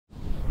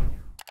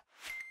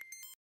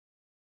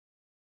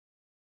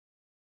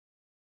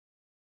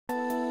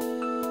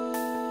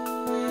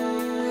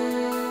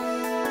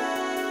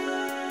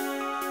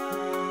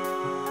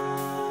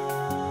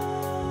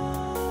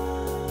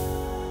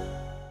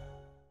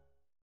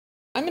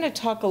going to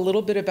talk a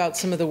little bit about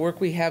some of the work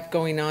we have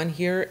going on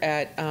here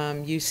at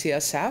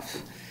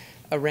UCSF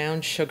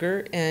around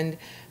sugar. And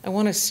I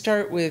want to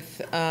start with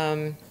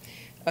a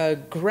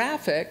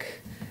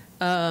graphic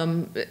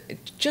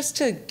just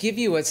to give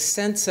you a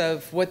sense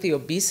of what the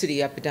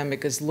obesity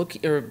epidemic is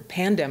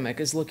pandemic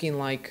is looking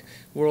like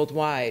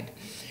worldwide.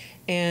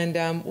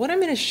 And what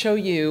I'm going to show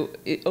you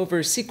over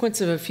a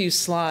sequence of a few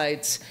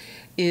slides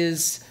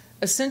is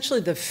essentially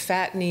the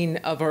fattening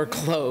of our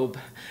globe.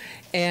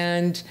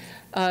 And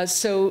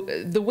so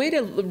the way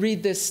to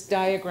read this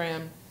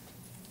diagram,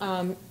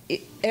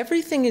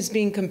 everything is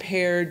being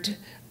compared to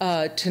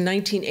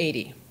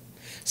 1980.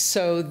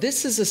 So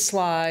this is a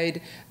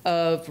slide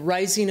of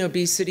rising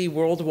obesity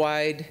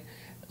worldwide,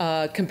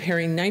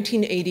 comparing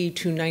 1980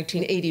 to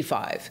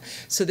 1985.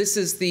 So this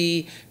is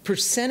the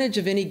percentage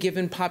of any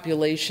given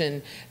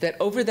population that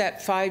over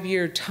that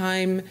 5-year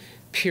time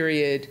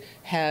period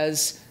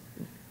has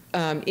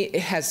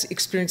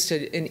experienced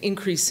an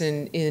increase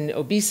in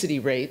obesity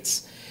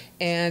rates.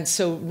 And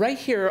so right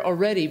here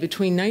already,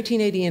 between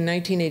 1980 and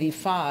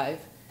 1985,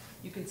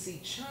 you can see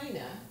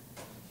China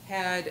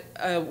had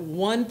a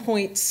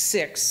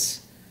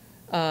 1.6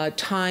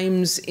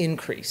 times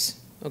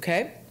increase,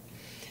 okay?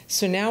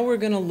 So now we're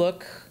going to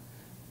look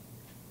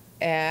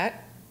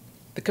at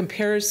the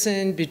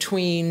comparison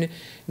between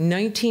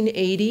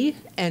 1980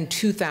 and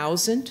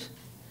 2000.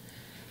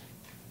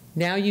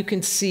 Now you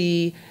can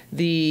see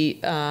the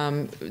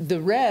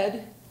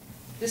red,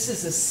 this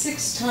is a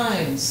 6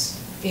 times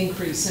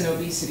increase in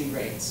obesity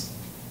rates.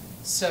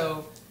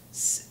 So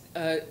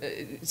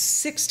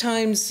 6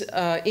 times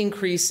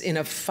increase in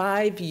a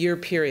 5-year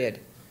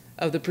period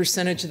of the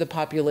percentage of the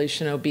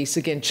population obese.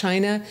 Again,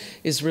 China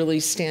is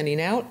really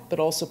standing out, but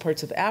also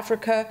parts of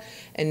Africa.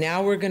 And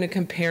now we're going to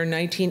compare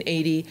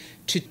 1980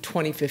 to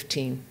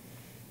 2015.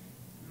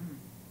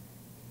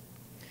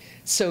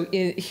 So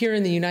here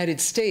in the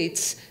United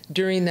States,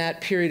 during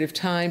that period of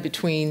time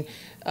between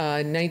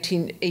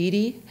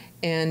 1980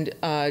 and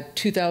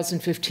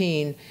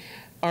 2015,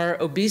 our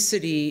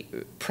obesity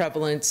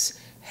prevalence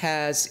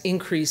has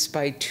increased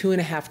by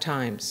 2.5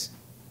 times.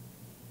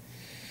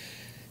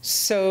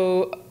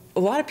 So a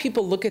lot of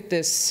people look at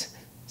this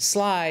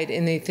slide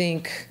and they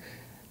think,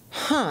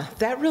 huh,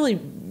 that really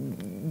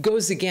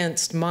goes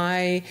against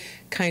our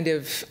kind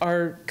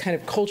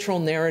of cultural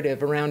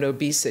narrative around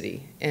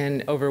obesity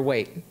and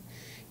overweight.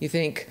 You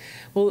think,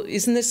 well,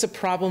 isn't this a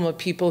problem of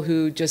people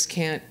who just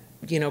can't,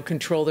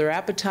 control their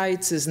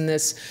appetites? Isn't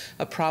this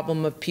a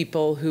problem of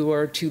people who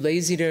are too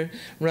lazy to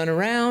run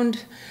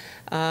around?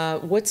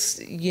 But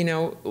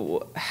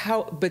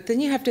then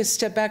you have to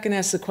step back and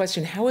ask the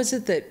question, how is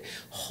it that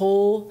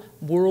whole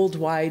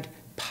worldwide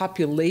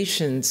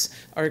populations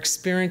are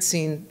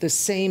experiencing the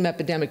same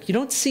epidemic? You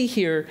don't see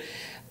here,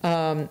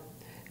 you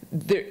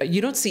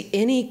don't see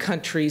any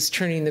countries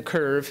turning the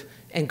curve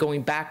and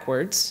going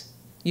backwards.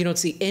 You don't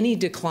see any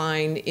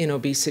decline in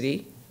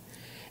obesity.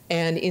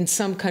 And in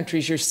some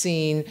countries, you're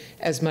seeing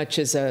as much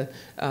as a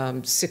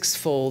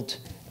 6-fold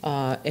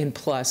and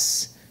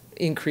plus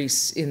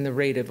increase in the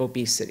rate of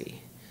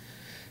obesity.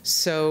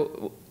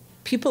 So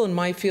people in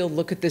my field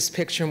look at this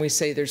picture and we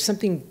say there's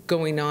something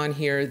going on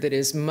here that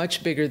is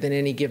much bigger than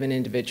any given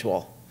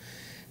individual.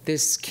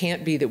 This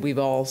can't be that we've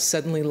all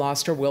suddenly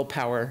lost our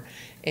willpower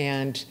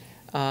and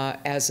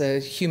as a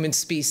human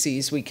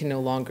species we can no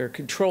longer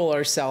control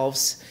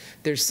ourselves.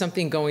 There's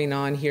something going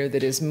on here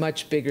that is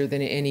much bigger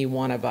than any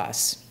one of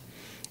us.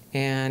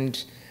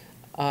 And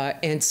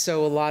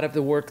so a lot of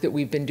the work that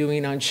we've been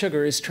doing on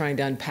sugar is trying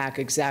to unpack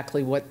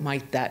exactly what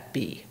might that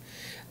be.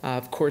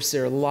 Of course,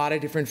 there are a lot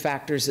of different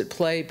factors at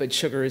play, but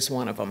sugar is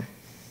one of them.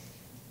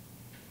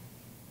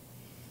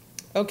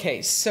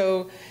 Okay,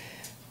 so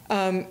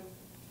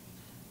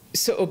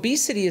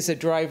obesity is a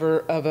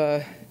driver of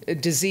a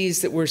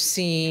disease that we're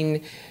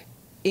seeing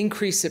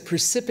increase at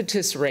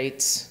precipitous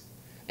rates.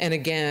 And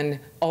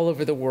again, all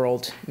over the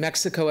world.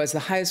 Mexico has the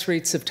highest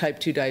rates of type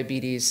 2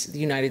 diabetes. The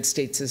United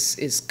States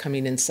is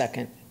coming in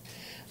second.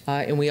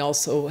 And we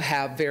also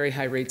have very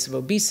high rates of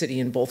obesity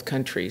in both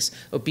countries.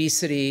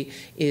 Obesity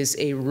is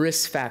a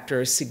risk factor,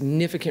 a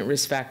significant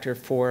risk factor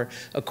for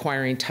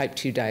acquiring type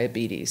 2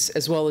 diabetes,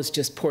 as well as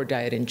just poor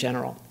diet in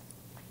general.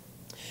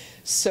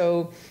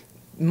 So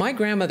my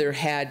grandmother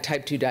had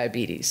type 2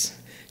 diabetes.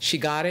 She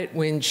got it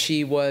when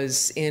she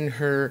was in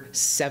her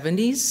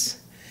 70s.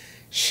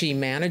 She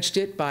managed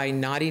it by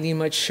not eating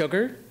much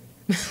sugar,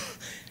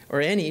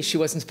 or any. She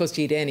wasn't supposed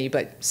to eat any,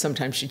 but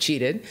sometimes she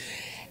cheated.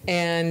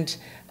 And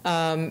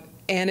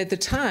at the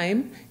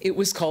time, it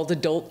was called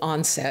adult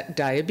onset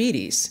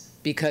diabetes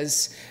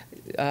because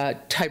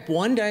type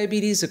 1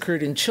 diabetes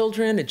occurred in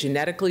children, a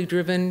genetically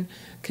driven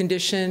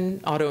condition,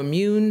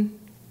 autoimmune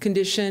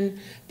condition,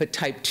 but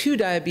type 2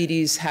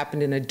 diabetes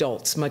happened in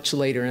adults much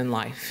later in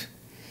life.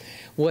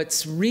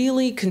 What's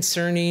really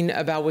concerning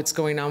about what's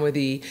going on with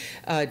the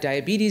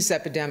diabetes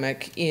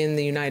epidemic in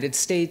the United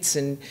States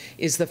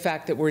is the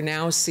fact that we're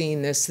now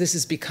seeing this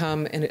has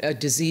become a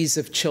disease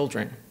of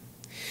children.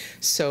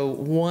 So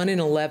 1 in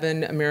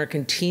 11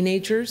 American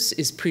teenagers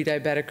is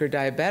pre-diabetic or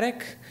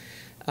diabetic.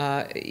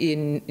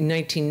 In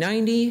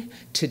 1990,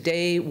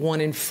 today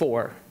 1 in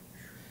 4.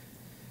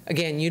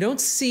 Again, you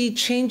don't see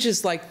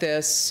changes like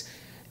this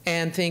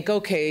and think,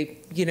 okay,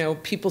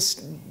 people,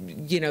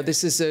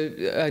 this is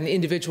an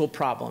individual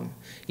problem.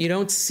 You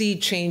don't see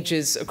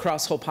changes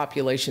across whole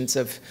populations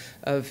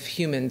of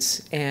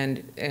humans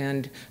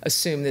and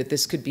assume that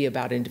this could be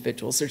about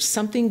individuals. There's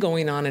something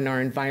going on in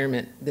our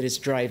environment that is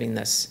driving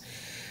this.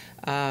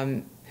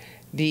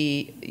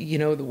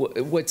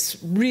 What's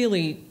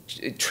really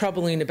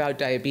troubling about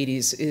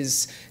diabetes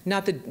is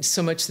not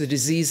so much the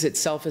disease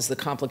itself as the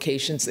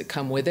complications that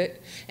come with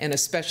it, and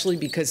especially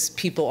because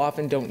people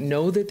often don't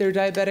know that they're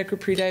diabetic or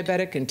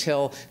pre-diabetic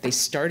until they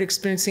start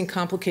experiencing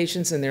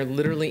complications and they're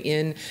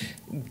literally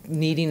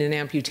needing an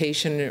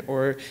amputation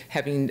or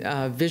having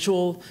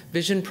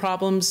vision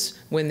problems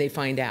when they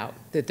find out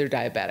that they're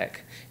diabetic.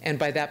 And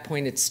by that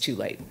point, it's too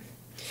late.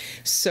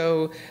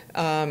 So,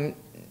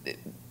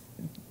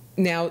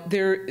 now,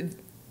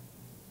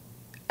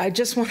 I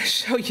just want to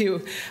show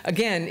you,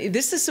 again,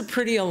 this is a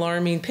pretty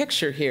alarming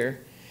picture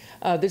here.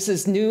 This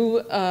is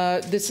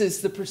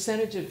the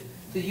percentage of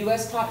the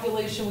US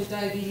population with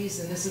diabetes,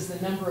 and this is the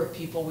number of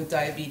people with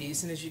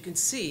diabetes. And as you can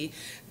see,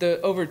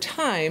 over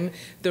time,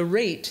 the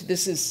rate,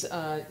 this is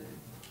time,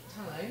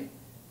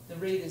 the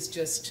rate is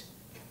just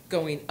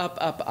going up,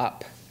 up,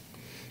 up.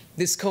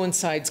 This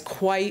coincides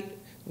quite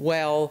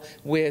well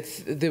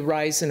with the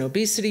rise in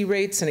obesity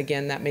rates, and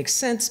again, that makes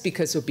sense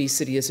because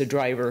obesity is a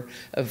driver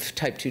of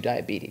type 2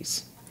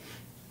 diabetes.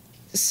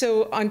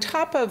 So on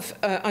top of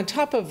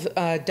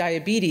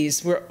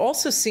diabetes, we're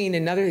also seeing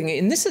another thing,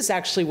 and this is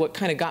actually what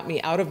kind of got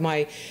me out of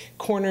my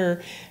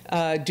corner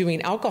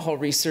doing alcohol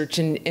research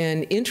and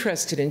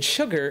interested in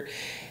sugar,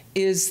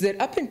 is that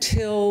up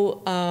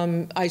until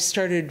I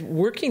started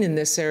working in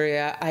this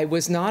area, I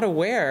was not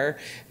aware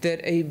that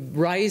a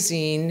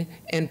rising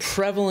and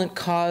prevalent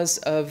cause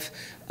of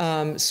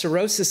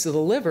cirrhosis of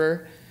the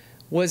liver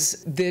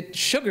was that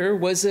sugar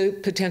was a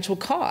potential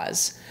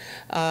cause.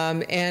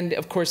 And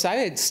of course, I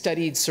had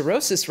studied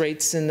cirrhosis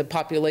rates in the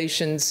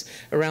populations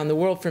around the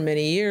world for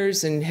many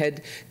years and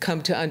had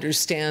come to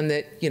understand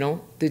that,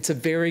 it's a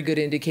very good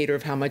indicator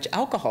of how much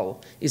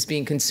alcohol is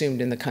being consumed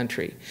in the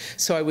country.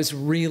 So I was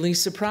really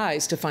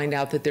surprised to find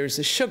out that there's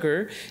a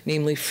sugar,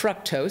 namely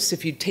fructose.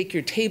 If you take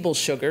your table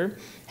sugar,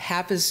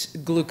 half is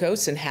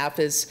glucose and half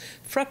is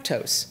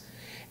fructose.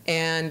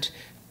 And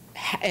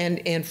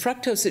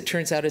fructose, it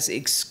turns out, is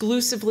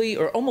exclusively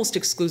or almost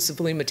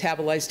exclusively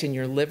metabolized in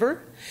your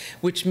liver,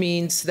 which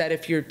means that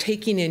if you're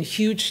taking in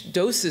huge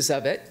doses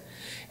of it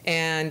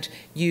and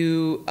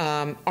you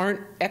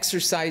aren't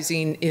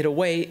exercising it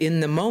away in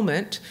the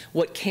moment,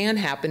 what can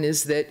happen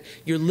is that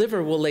your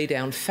liver will lay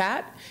down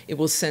fat. It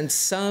will send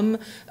some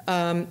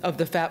of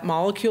the fat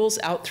molecules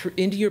out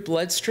into your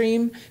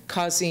bloodstream,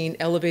 causing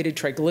elevated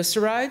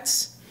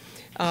triglycerides.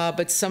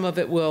 But some of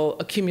it will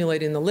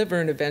accumulate in the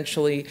liver and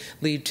eventually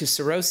lead to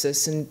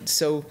cirrhosis. And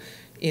so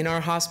in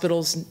our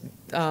hospitals,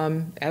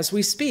 as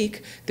we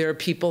speak, there are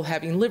people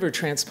having liver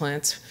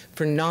transplants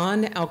for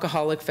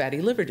non-alcoholic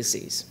fatty liver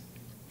disease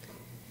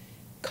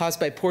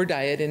caused by poor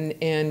diet.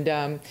 And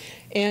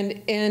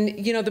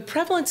the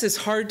prevalence is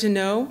hard to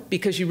know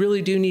because you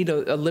really do need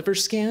a liver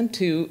scan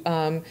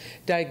to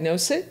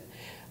diagnose it.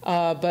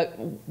 But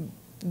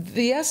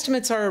the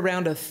estimates are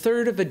around a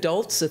third of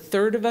adults, a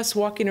third of us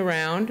walking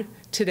around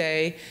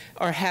today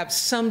have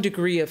some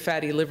degree of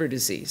fatty liver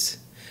disease.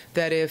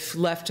 That if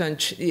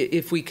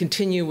if we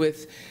continue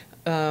with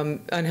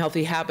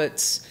unhealthy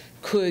habits,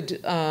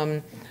 could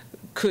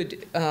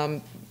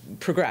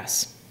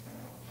progress.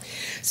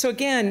 So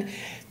again,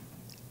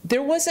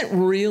 there wasn't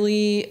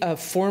really a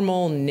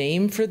formal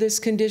name for this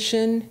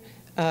condition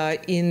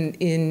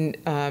in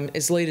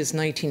as late as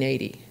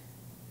 1980.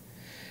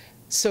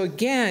 So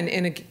again,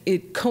 and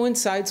it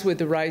coincides with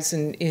the rise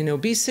in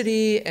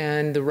obesity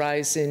and the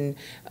rise in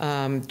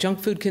junk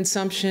food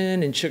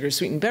consumption and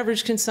sugar-sweetened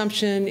beverage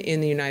consumption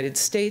in the United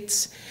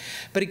States.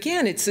 But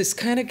again, it's this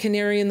kind of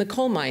canary in the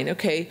coal mine.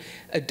 Okay,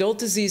 adult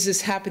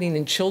diseases happening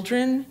in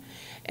children,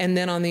 and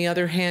then on the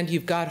other hand,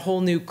 you've got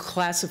whole new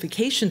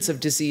classifications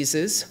of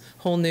diseases,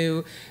 whole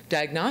new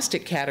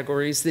diagnostic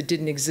categories that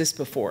didn't exist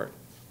before.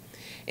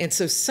 And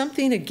so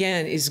something,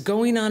 again, is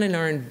going on in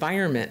our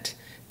environment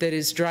that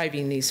is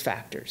driving these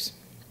factors.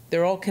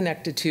 They're all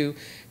connected to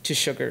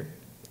sugar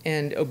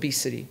and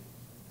obesity.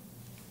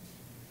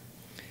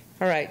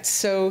 All right,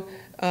 so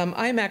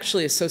I'm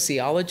actually a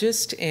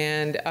sociologist,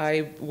 and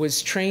I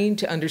was trained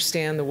to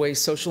understand the way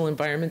social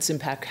environments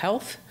impact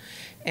health,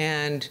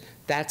 and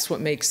that's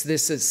what makes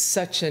this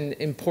such an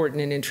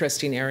important and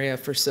interesting area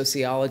for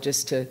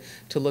sociologists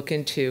to look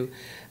into.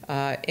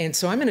 And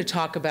so I'm going to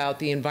talk about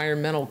the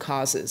environmental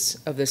causes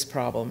of this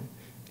problem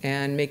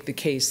and make the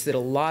case that a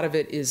lot of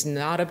it is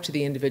not up to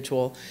the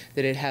individual,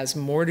 that it has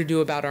more to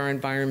do about our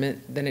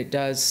environment than it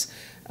does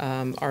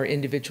our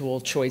individual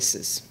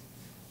choices.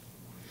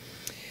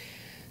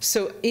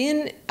 So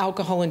in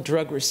alcohol and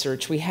drug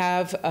research, we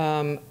have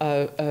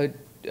a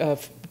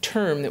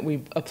term that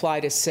we apply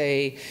to,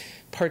 say,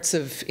 parts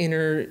of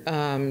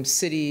inner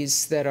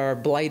cities that are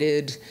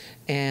blighted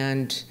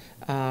and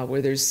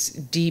where there's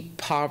deep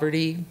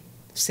poverty.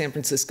 San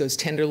Francisco's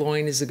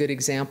Tenderloin is a good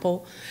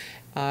example.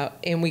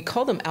 And we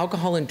call them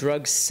alcohol and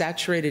drug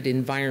saturated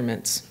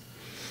environments.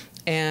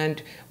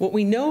 And what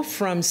we know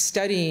from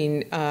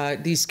studying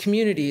these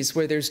communities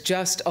where there's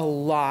just a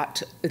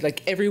lot,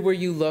 like everywhere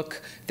you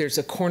look, there's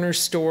a corner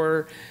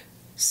store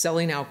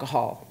selling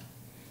alcohol.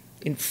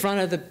 In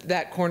front of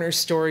that corner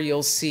store,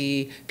 you'll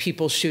see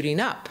people shooting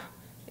up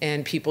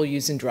and people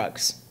using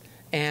drugs.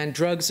 And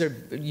drugs are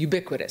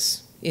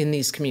ubiquitous in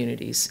these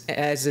communities,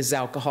 as is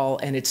alcohol,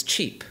 and it's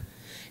cheap.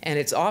 And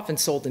it's often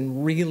sold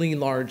in really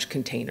large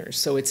containers,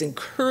 so it's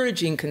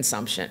encouraging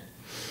consumption.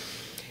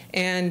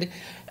 And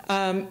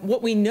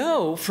what we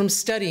know from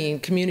studying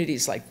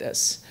communities like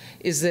this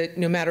is that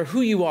no matter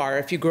who you are,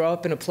 if you grow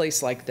up in a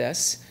place like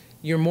this,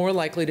 you're more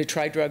likely to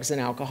try drugs and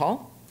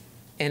alcohol.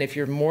 And if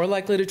you're more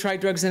likely to try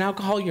drugs and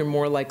alcohol, you're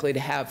more likely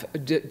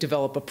to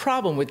develop a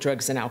problem with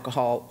drugs and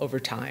alcohol over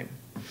time.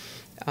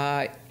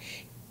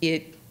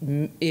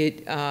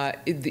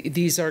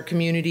 These are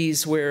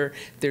communities where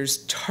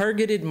there's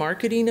targeted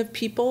marketing of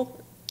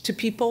people to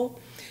people.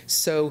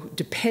 So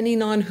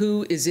depending on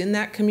who is in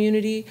that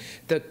community,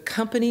 the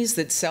companies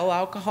that sell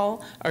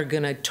alcohol are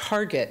going to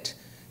target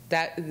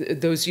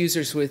those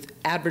users with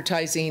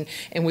advertising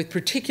and with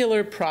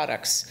particular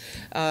products,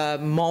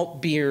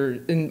 malt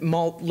beer and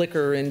malt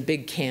liquor in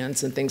big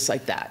cans and things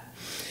like that,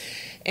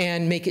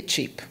 and make it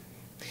cheap.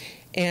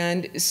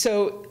 And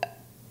so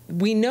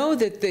we know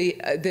that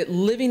that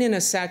living in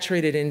a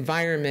saturated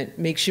environment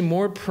makes you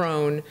more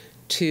prone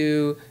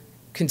to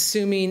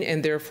consuming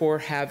and therefore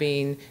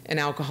having an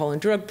alcohol and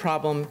drug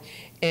problem.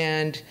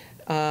 And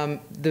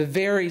the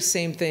very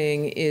same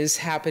thing is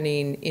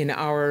happening in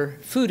our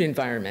food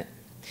environment.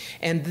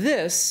 And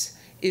this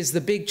is the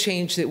big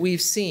change that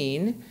we've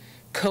seen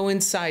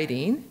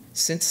coinciding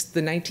since the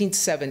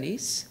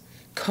 1970s,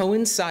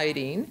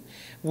 coinciding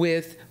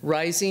with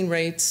rising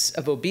rates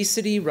of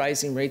obesity,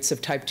 rising rates of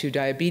type 2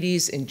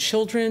 diabetes in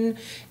children,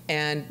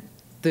 and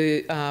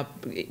the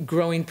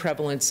growing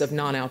prevalence of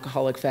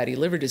non-alcoholic fatty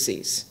liver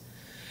disease.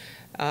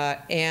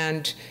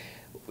 And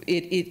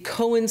it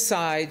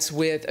coincides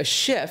with a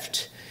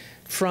shift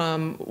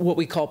from what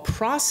we call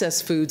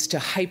processed foods to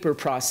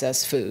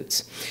hyper-processed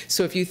foods.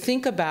 So if you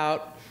think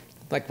about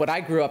like what I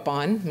grew up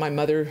on, my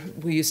mother,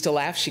 we used to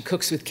laugh, she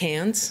cooks with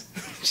cans.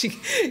 She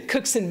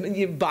cooks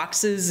in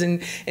boxes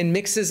and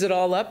mixes it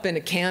all up, and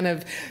a can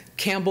of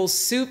Campbell's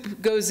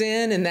soup goes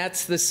in, and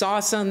that's the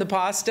sauce on the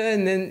pasta,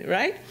 and then,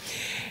 right?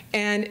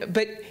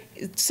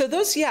 So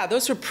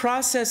those were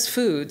processed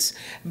foods,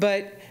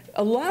 but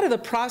a lot of the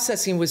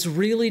processing was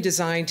really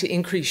designed to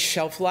increase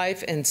shelf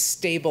life and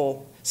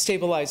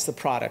stabilize the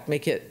product,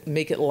 make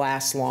it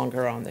last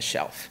longer on the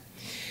shelf.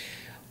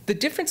 The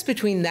difference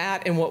between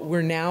that and what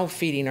we're now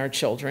feeding our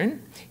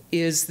children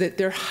is that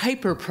they're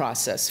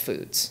hyper-processed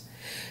foods.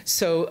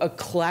 So a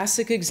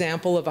classic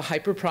example of a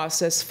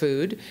hyper-processed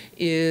food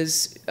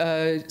is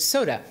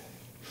soda.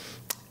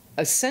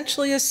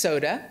 Essentially, a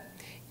soda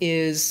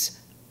is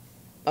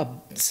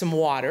some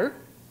water,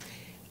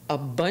 a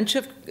bunch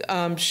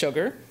of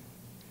sugar,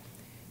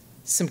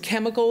 some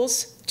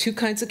chemicals, two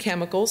kinds of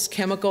chemicals,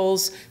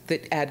 chemicals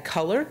that add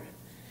color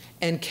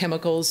and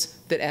chemicals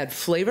that add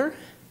flavor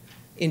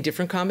in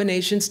different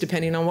combinations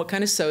depending on what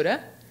kind of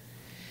soda.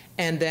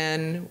 And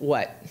then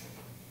what?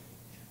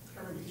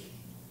 Carbonation.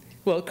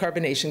 Well,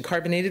 carbonation,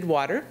 carbonated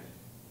water.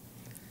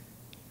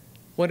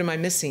 What am I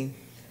missing?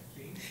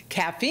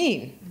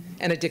 Caffeine,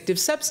 an addictive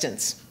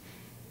substance.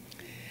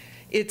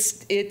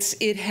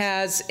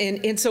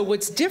 And so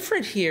what's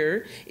different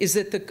here is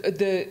that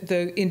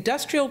the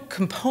industrial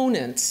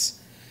components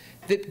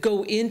that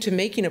go into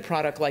making a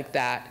product like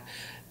that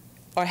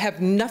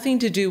have nothing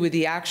to do with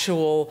the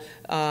actual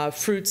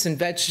fruits and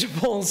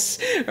vegetables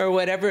or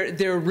whatever,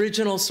 their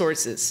original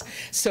sources.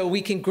 So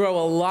we can grow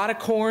a lot of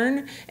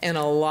corn and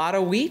a lot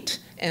of wheat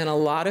and a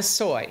lot of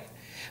soy.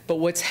 But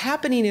what's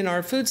happening in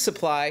our food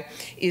supply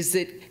is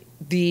that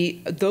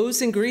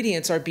those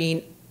ingredients are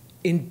being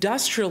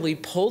industrially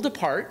pulled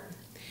apart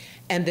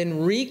and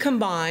then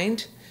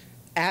recombined,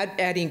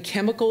 adding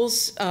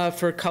chemicals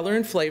for color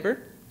and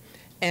flavor,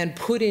 and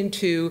put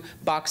into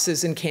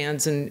boxes and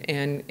cans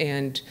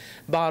and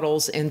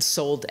bottles and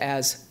sold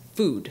as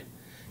food.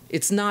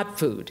 It's not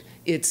food.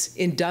 It's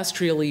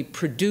industrially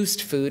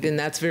produced food, and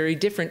that's very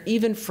different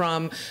even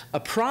from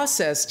a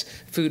processed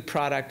food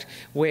product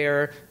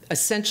where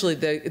essentially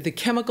the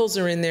chemicals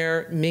are in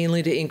there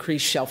mainly to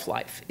increase shelf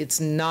life. It's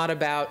not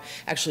about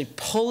actually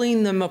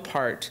pulling them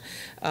apart,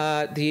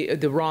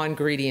 the raw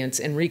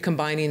ingredients, and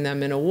recombining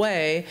them in a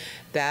way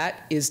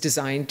that is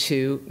designed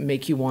to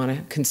make you want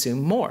to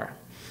consume more.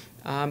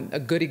 A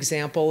good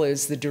example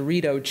is the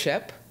Dorito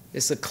chip.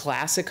 It's a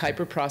classic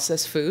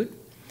hyper-processed food.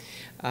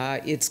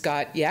 It's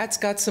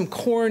got some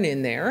corn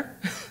in there,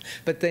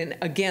 but then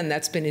again,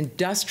 that's been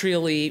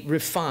industrially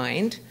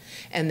refined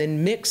and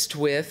then mixed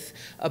with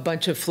a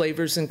bunch of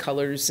flavors and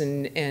colors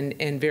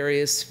and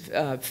various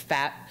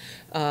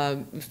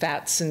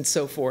fats and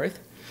so forth.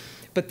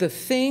 But the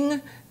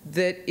thing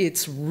that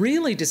it's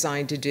really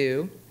designed to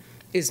do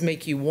is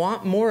make you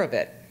want more of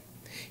it.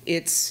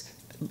 It's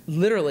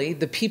literally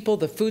the people,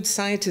 the food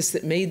scientists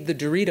that made the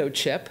Dorito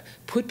chip,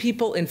 put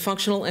people in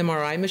functional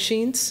MRI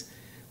machines,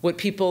 what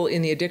people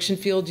in the addiction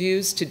field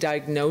use to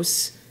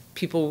diagnose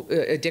people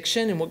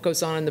addiction and what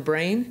goes on in the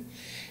brain,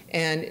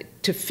 and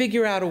to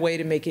figure out a way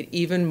to make it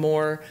even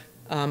more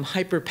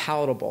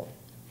hyper-palatable,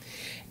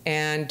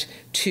 and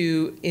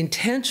to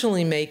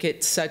intentionally make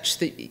it such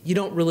that you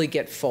don't really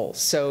get full.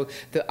 So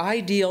the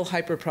ideal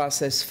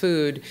hyper-processed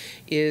food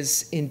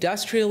is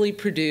industrially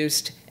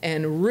produced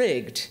and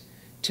rigged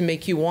to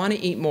make you want to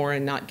eat more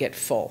and not get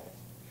full.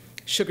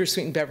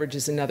 Sugar-sweetened beverage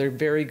is another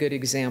very good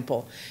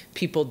example.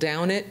 People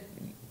down it.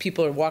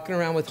 People are walking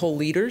around with whole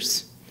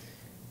liters.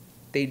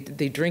 They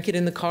drink it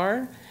in the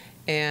car,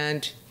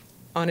 and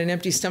on an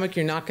empty stomach,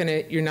 you're not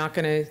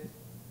gonna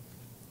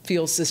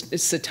feel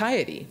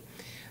satiety.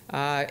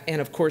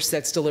 And of course,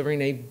 that's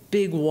delivering a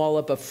big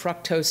wallop of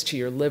fructose to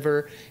your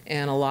liver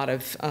and a lot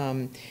of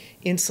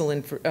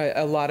insulin,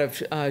 a lot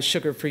of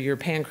sugar for your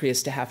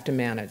pancreas to have to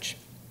manage.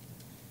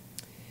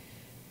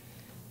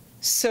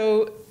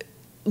 So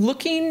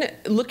looking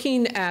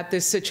at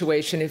this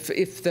situation,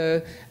 if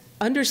the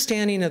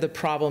understanding of the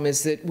problem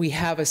is that we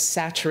have a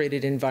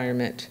saturated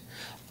environment,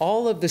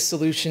 all of the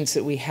solutions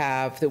that we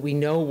have that we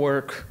know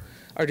work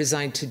are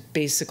designed to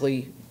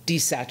basically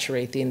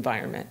desaturate the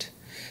environment.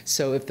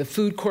 So if the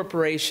food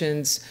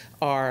corporations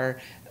are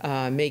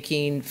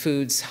making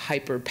foods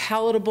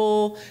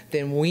hyper-palatable,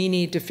 then we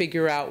need to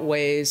figure out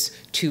ways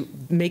to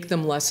make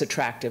them less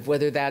attractive,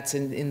 whether that's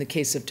in the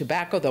case of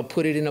tobacco, they'll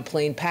put it in a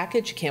plain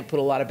package. You can't put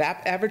a lot of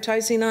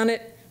advertising on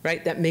it,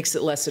 right? That makes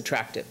it less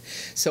attractive.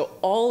 So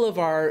all of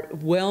our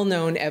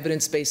well-known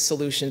evidence-based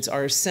solutions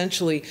are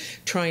essentially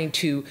trying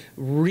to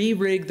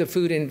re-rig the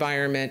food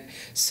environment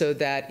so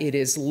that it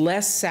is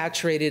less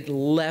saturated,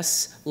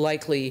 less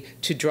likely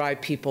to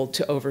drive people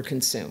to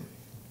overconsume.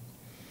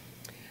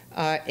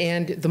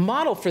 And the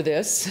model for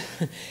this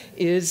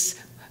is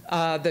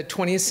the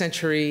 20th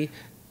century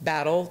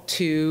battle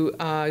to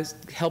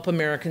help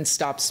Americans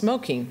stop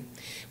smoking,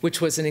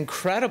 which was an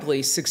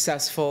incredibly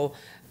successful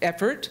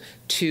effort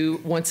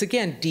to, once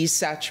again,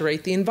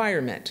 desaturate the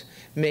environment.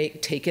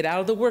 Take it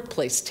out of the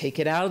workplace, take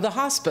it out of the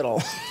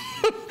hospital.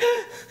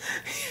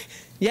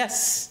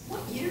 Yes?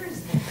 What year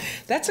is that?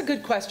 That's a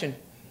good question.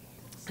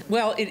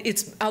 Well,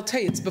 I'll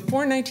tell you, it's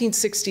before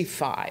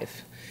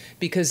 1965,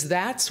 because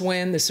that's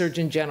when the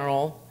Surgeon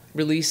General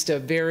released a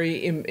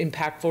very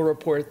impactful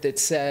report that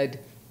said,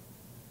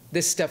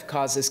 this stuff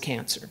causes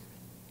cancer.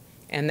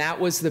 And that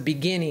was the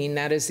beginning,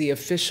 that is the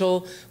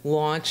official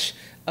launch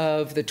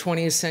of the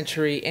 20th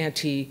century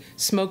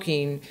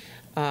anti-smoking.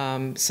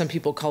 Some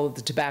people call it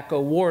the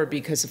tobacco war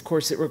because, of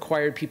course, it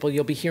required people.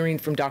 You'll be hearing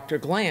from Dr.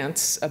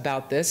 Glantz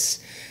about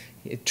this,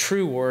 a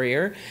true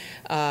warrior,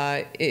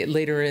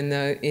 later in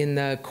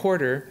the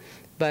quarter.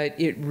 But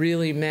it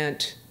really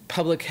meant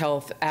public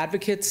health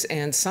advocates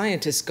and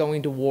scientists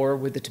going to war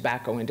with the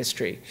tobacco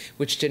industry,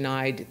 which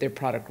denied their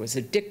product was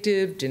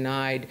addictive,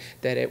 denied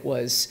that it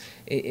was,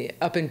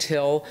 up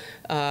until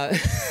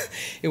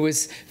it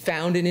was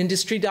found in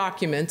industry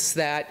documents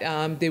that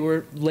they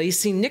were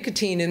lacing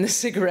nicotine in the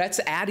cigarettes,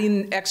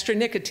 adding extra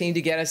nicotine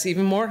to get us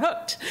even more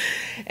hooked.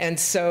 And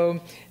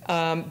so,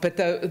 but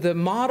the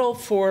model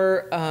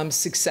for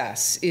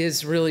success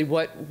is really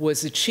what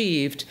was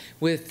achieved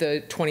with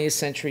the 20th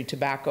century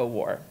tobacco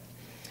war.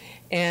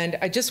 And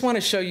I just want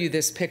to show you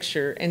this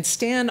picture. And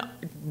Stan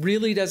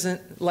really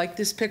doesn't like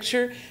this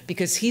picture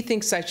because he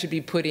thinks I should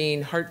be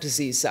putting heart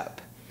disease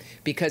up.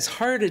 Because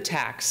heart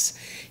attacks,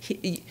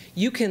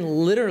 you can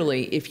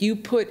literally, if you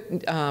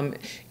put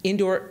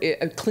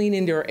clean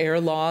indoor air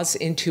laws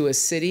into a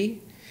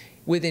city,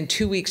 within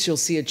 2 weeks you'll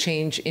see a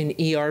change in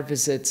ER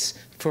visits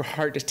for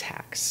heart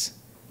attacks.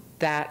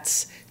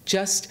 That's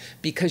just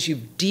because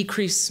you've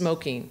decreased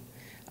smoking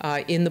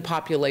in the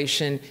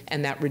population,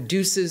 and that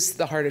reduces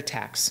the heart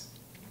attacks.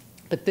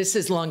 But this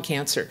is lung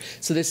cancer.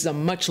 So this is a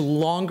much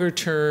longer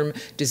term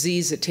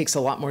disease. It takes a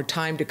lot more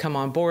time to come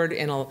on board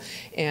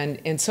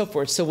and so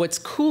forth. So what's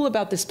cool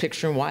about this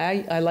picture and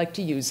why I like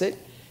to use it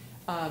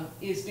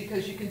is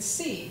because you can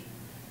see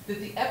that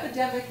the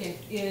epidemic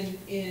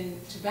in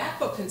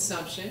tobacco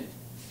consumption,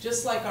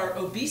 just like our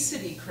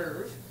obesity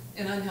curve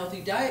and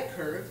unhealthy diet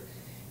curve,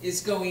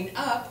 is going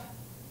up.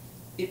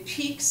 It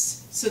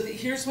peaks. So that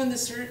here's when the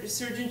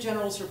Surgeon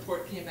General's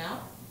report came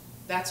out.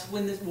 That's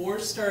when the war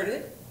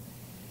started.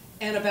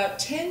 And about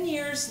 10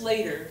 years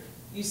later,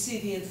 you see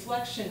the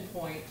inflection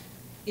point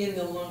in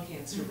the lung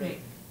cancer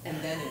rate, and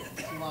then it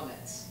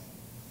plummets.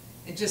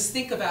 And just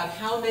think about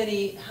how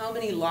many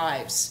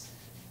lives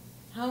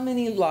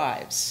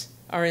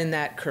are in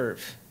that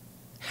curve?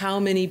 How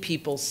many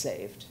people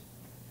saved?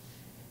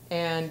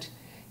 And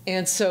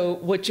so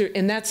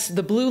that's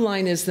the blue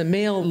line is the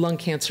male lung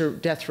cancer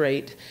death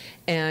rate,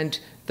 and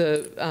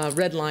the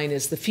red line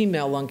is the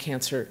female lung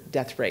cancer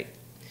death rate.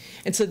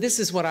 And so this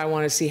is what I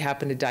want to see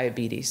happen to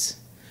diabetes.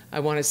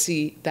 I want to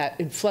see that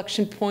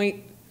inflection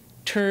point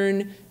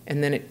turn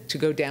and then to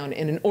go down.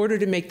 And in order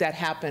to make that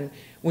happen,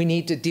 we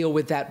need to deal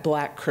with that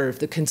black curve,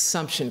 the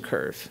consumption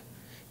curve.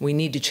 We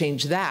need to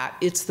change that.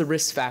 It's the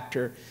risk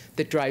factor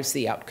that drives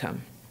the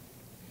outcome.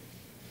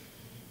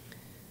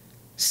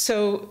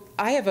 So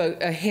I have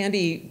a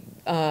handy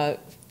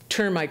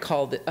term I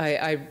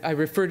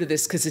refer to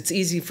this because it's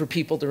easy for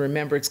people to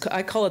remember.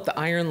 I call it the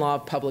iron law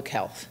of public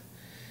health.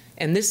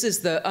 And this is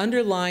the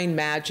underlying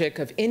magic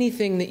of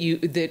anything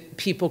that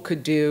people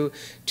could do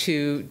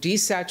to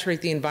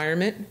desaturate the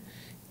environment,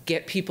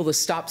 get people to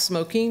stop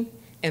smoking,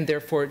 and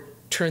therefore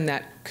turn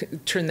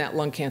that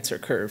lung cancer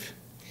curve.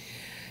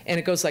 And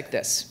it goes like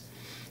this.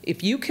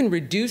 If you can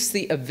reduce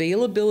the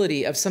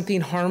availability of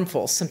something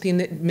harmful, something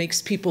that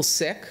makes people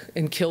sick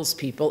and kills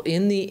people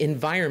in the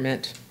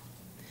environment,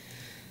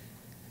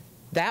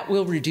 that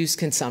will reduce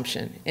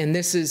consumption. And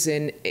this is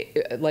it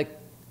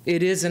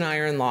is an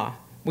iron law.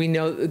 We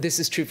know this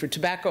is true for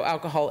tobacco,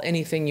 alcohol,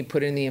 anything you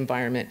put in the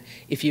environment.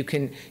 If you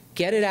can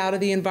get it out of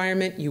the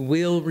environment, you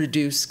will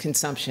reduce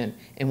consumption.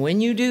 And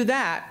when you do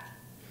that,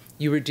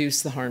 you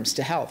reduce the harms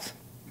to health.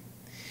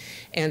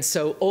 And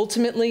so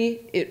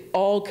ultimately, it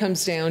all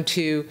comes down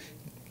to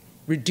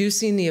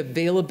reducing the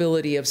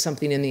availability of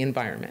something in the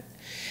environment.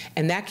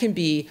 And that can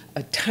be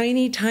a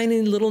tiny,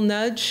 tiny little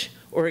nudge,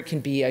 or it can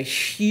be a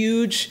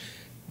huge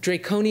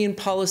draconian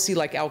policy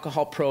like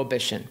alcohol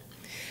prohibition.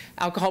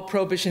 Alcohol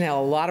prohibition had a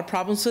lot of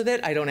problems with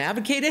it. I don't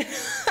advocate it.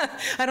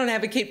 I don't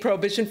advocate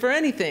prohibition for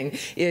anything.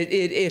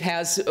 It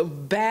has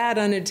bad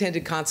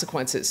unintended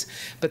consequences.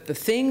 But the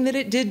thing that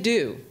it did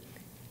do,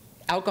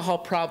 alcohol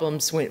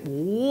problems went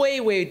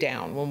way, way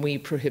down when we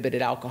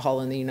prohibited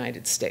alcohol in the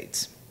United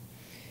States.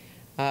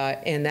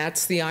 And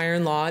that's the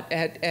iron law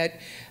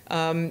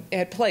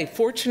at play.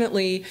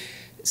 Fortunately,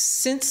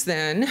 since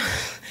then,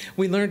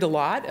 we learned a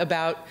lot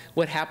about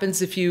what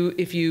happens if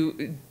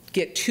you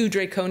get too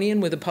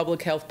draconian with a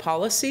public health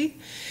policy.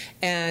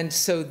 And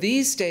so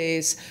these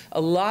days,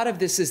 a lot of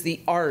this is the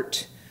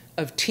art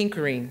of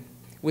tinkering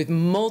with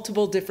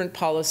multiple different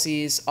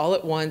policies all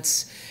at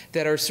once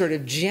that are sort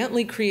of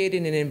gently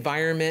creating an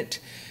environment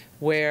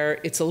where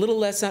it's a little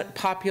less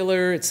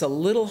popular, it's a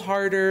little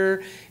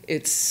harder,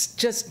 it's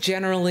just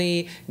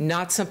generally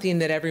not something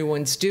that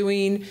everyone's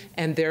doing,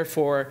 and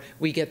therefore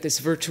we get this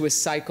virtuous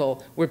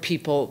cycle where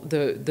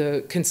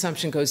the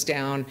consumption goes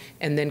down,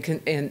 and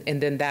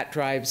then that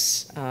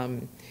drives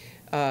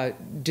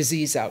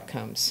disease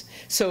outcomes.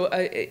 So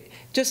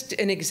just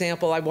an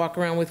example, I walk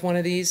around with one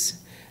of these.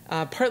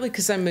 Partly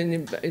because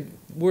I'm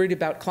worried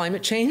about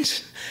climate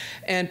change,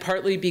 and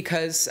partly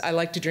because I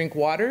like to drink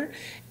water,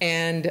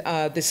 and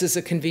this is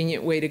a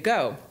convenient way to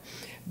go.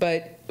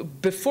 But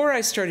before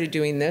I started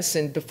doing this,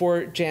 and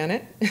before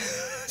Janet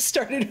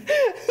started,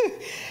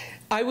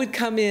 I would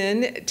come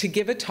in to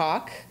give a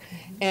talk,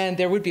 and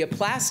there would be a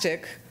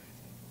plastic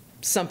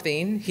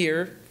something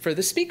here for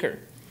the speaker.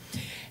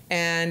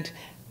 And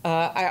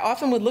I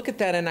often would look at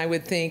that and I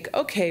would think,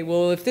 okay,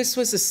 well, if this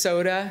was a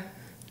soda,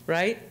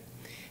 right?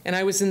 And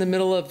I was in the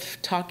middle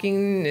of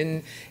talking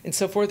and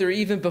so forth, or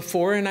even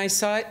before, and I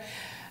saw it,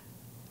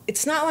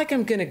 it's not like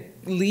I'm going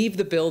to leave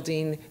the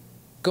building,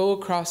 go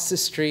across the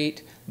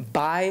street,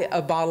 buy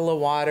a bottle of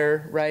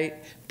water, right?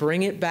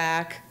 Bring it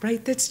back,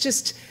 right? That's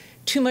just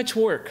too much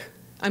work.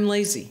 I'm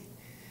lazy.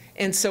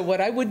 And so what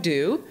I would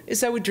do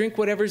is I would drink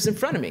whatever's in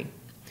front of me.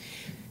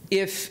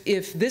 If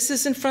this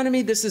is in front of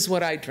me, this is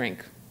what I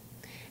drink.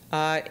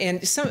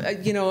 And some,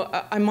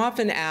 I'm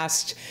often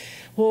asked,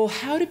 well,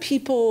 how do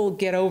people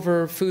get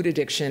over food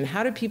addiction?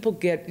 How do people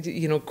get,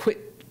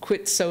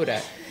 quit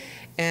soda?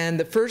 And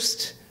the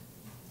first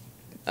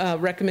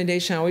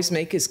recommendation I always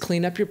make is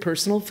clean up your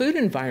personal food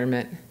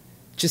environment.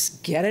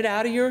 Just get it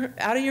out of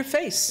your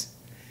face.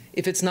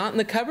 If it's not in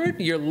the cupboard,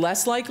 you're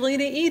less likely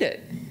to eat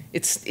it.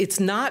 It's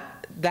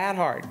not that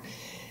hard.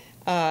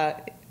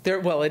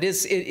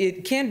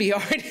 It can be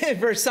hard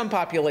for some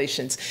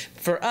populations.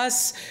 For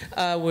us,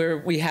 where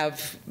we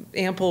have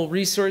ample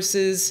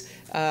resources,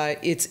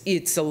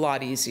 it's a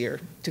lot easier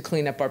to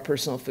clean up our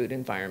personal food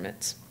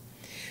environments.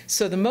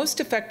 So the most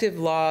effective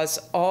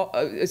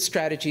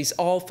strategies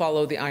all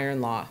follow the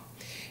iron law.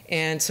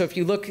 And so if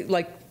you look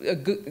like,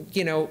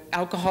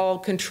 alcohol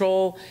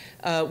control,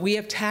 we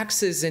have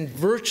taxes in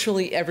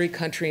virtually every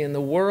country in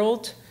the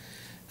world.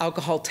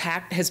 Alcohol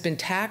has been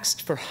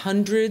taxed for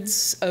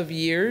hundreds of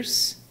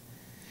years.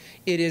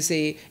 And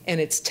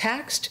it's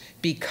taxed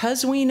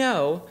because we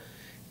know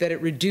that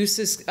it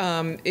reduces,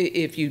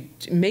 if you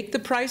make the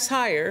price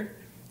higher,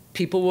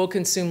 people will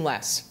consume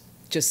less.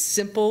 Just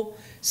simple,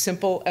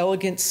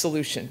 elegant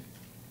solution.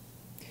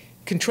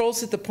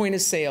 Controls at the point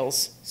of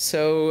sales.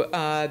 So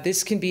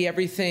this can be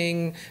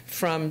everything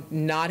from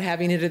not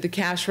having it at the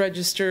cash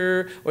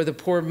register, or the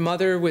poor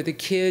mother with a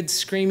kid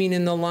screaming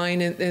in the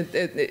line in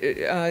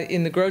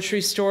the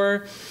grocery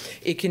store.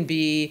 It can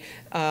be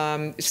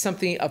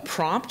a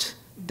prompt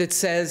that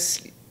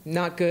says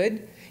not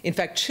good. In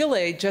fact,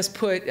 Chile just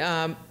put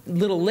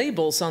little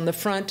labels on the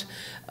front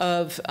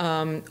of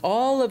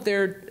all of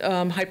their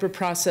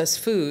hyper-processed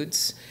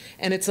foods.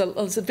 And it's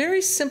a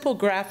very simple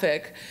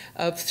graphic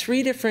of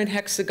 3 different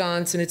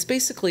hexagons, and it's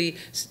basically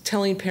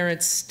telling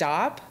parents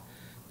stop,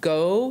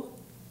 go,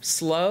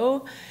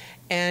 slow,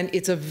 And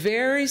it's a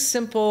very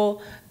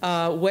simple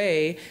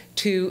way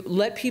to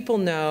let people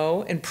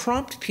know and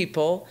prompt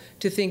people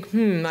to think,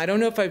 I don't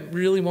know if I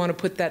really want to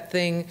put that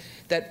thing,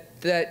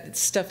 that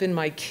stuff in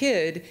my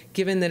kid,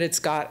 given that it's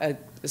got a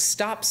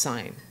stop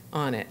sign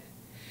on it.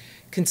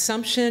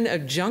 Consumption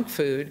of junk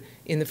food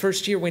in the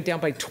first year went down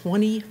by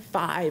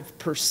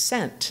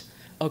 25%,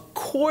 a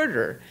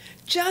quarter,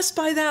 just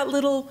by that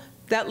little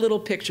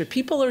picture.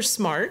 People are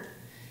smart.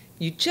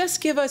 You just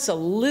give us a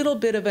little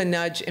bit of a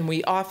nudge, and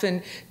we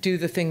often do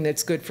the thing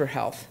that's good for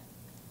health.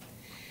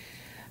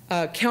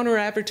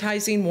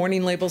 Counter-advertising,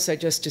 warning labels I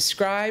just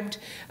described.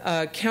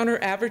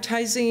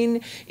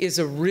 Counter-advertising is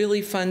a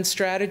really fun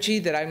strategy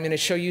that I'm going to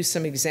show you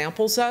some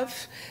examples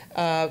of,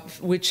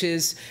 which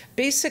is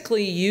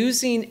basically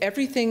using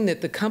everything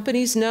that the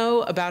companies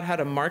know about how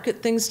to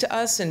market things to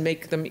us and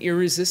make them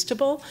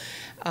irresistible,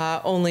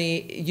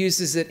 only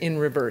uses it in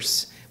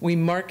reverse. We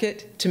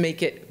market to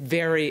make it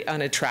very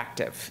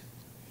unattractive.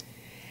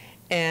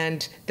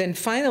 And then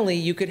finally,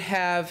 you could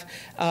have,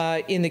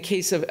 in the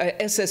case of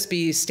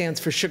SSB stands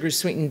for sugar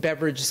sweetened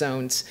beverage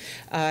zones,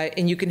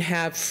 and you can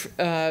have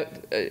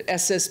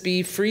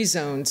SSB free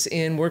zones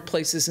in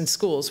workplaces and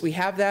schools. We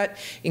have that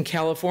in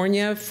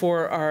California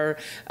for our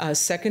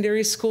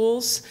secondary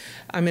schools.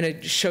 I'm going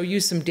to show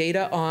you some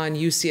data on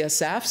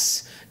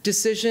UCSF's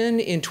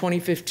decision in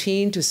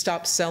 2015 to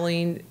stop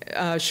selling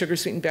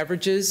sugar-sweetened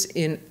beverages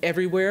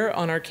everywhere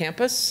on our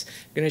campus.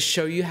 I'm going to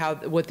show you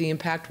what the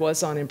impact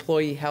was on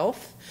employee health.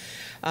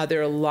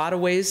 There are a lot of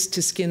ways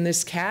to skin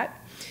this cat.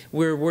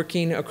 We're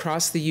working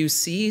across the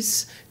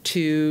UCs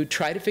to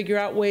try to figure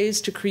out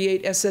ways to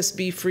create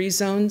SSB-free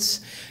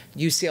zones.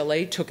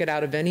 UCLA took it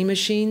out of vending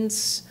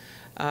machines.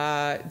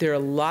 There are a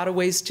lot of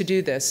ways to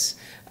do this,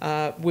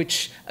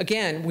 which,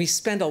 again, we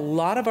spend a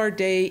lot of our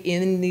day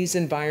in these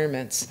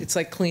environments. It's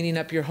like cleaning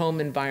up your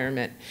home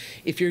environment.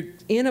 If you're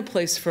in a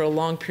place for a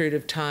long period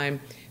of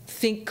time,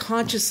 think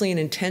consciously and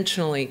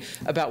intentionally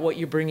about what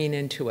you're bringing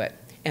into it.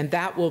 And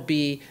that will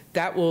be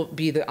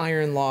the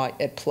iron law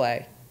at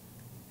play.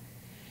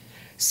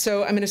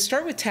 So I'm going to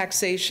start with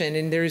taxation,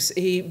 and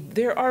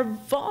there are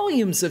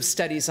volumes of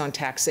studies on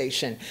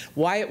taxation,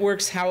 why it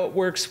works, how it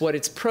works, what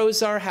its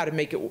pros are, how to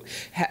make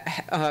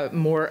it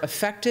more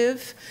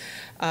effective.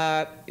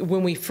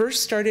 When we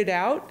first started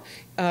out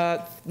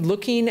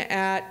looking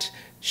at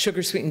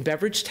sugar-sweetened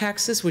beverage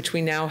taxes, which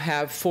we now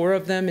have 4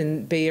 of them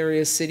in Bay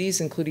Area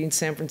cities, including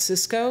San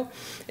Francisco,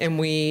 and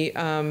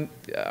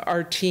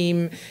our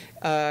team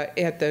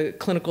at the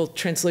Clinical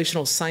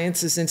Translational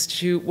Sciences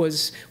Institute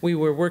we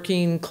were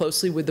working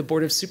closely with the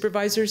Board of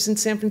Supervisors in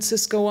San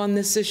Francisco on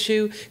this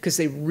issue because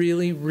they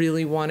really,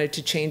 really wanted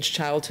to change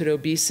childhood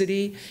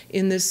obesity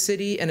in this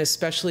city and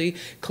especially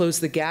close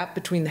the gap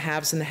between the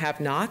haves and the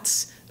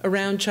have-nots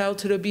around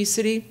childhood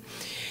obesity.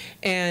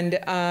 And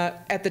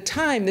at the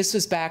time, this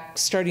was back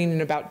starting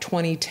in about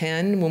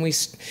 2010 when we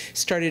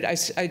started,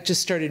 I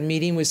just started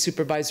meeting with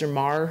Supervisor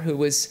Marr, who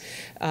was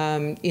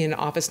in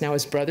office, now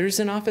his brother's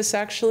in office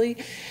actually.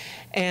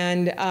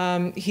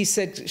 And he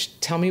said,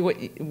 tell me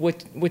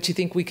what you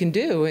think we can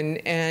do.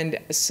 And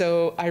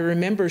so I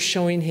remember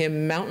showing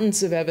him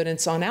mountains of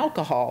evidence on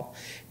alcohol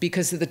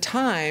because at the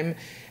time,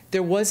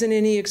 there wasn't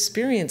any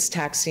experience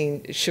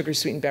taxing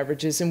sugar-sweetened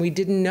beverages and we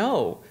didn't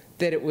know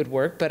that it would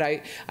work, but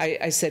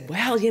I said,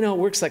 well, you know, it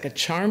works like a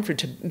charm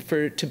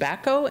for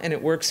tobacco and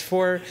it works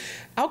for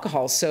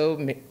alcohol.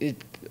 So,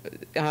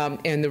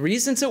 and the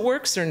reasons it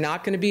works are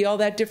not going to be all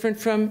that different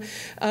from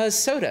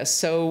soda.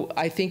 So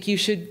I think you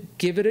should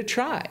give it a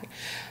try.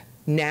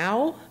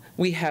 Now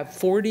we have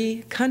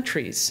 40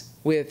 countries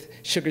with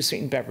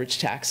sugar-sweetened beverage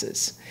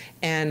taxes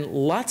and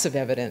lots of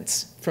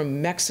evidence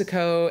from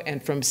Mexico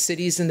and from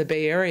cities in the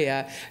Bay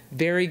Area,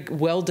 very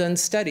well done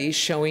studies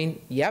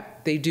showing,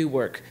 yep, they do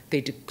work.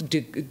 They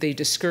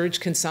discourage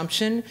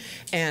consumption,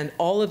 and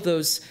all of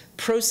those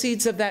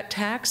proceeds of that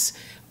tax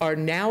are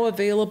now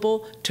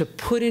available to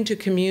put into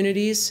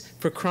communities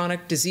for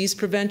chronic disease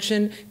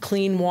prevention,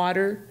 clean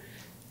water,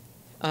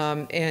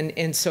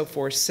 and so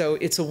forth. So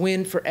it's a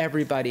win for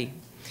everybody.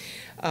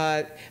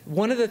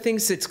 One of the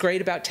things that's great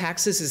about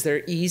taxes is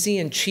they're easy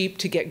and cheap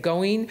to get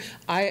going.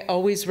 I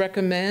always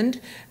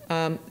recommend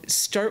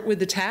start with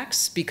the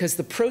tax because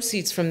the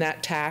proceeds from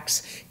that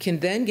tax can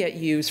then get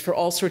used for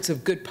all sorts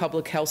of good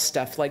public health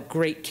stuff like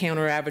great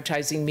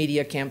counter-advertising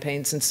media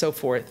campaigns and so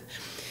forth.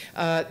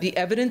 The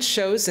evidence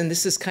shows, and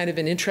this is kind of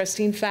an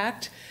interesting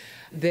fact,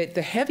 that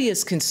the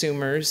heaviest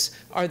consumers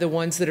are the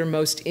ones that are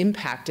most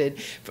impacted.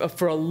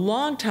 For a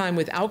long time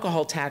with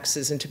alcohol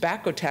taxes and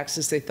tobacco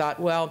taxes, they thought,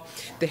 well,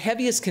 the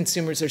heaviest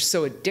consumers are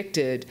so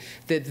addicted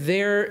that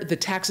the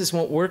taxes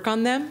won't work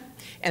on them,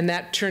 and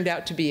that turned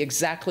out to be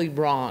exactly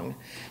wrong.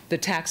 The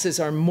taxes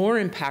are more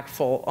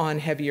impactful on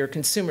heavier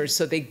consumers,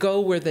 so they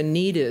go where the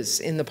need is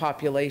in the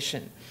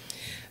population.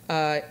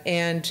 They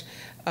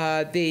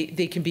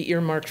can be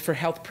earmarked for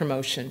health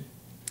promotion.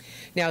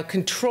 Now,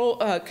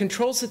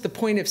 controls at the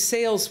point of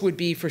sales would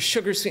be for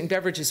sugar-sweetened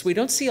beverages. We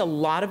don't see a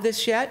lot of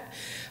this yet,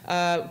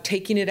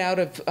 taking it out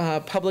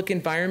of public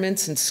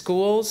environments and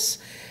schools.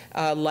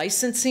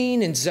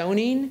 Licensing and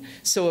zoning.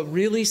 So a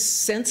really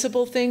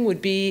sensible thing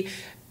would be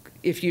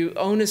if you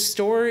own a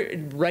store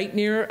right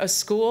near a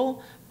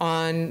school,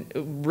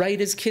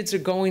 right as kids are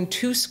going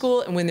to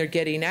school and when they're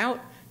getting out,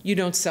 you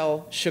don't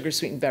sell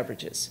sugar-sweetened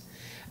beverages.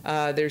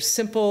 There's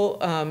simple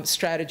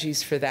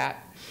strategies for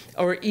that.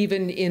 Or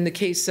even in the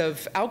case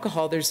of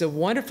alcohol, there's a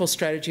wonderful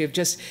strategy of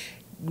just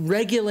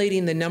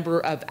regulating the number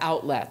of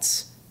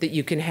outlets that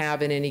you can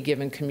have in any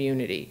given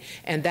community.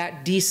 And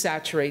that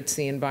desaturates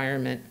the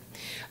environment.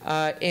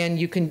 And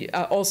you can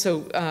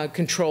also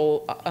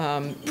control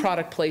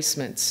product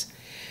placements.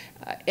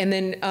 And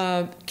then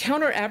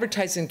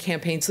counter-advertising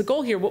campaigns. The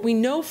goal here, what we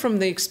know from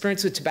the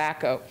experience with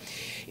tobacco,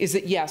 is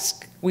that yes,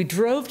 we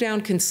drove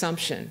down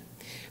consumption,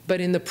 but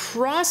in the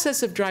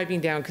process of driving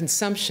down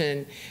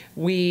consumption,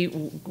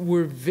 we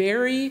were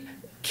very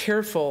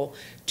careful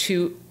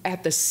to,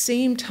 at the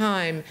same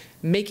time,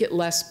 make it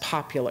less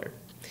popular.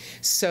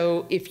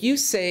 So if you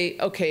say,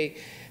 okay,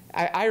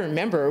 I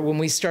remember when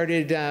we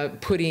started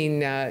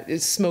putting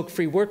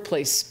smoke-free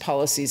workplace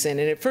policies in,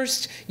 and at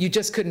first you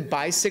just couldn't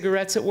buy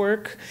cigarettes at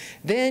work,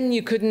 then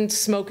you couldn't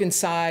smoke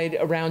inside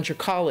around your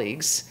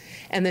colleagues,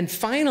 and then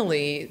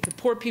finally the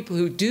poor people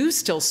who do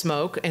still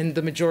smoke, and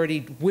the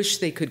majority wish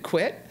they could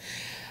quit,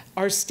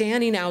 are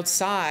standing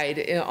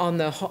outside on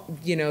the,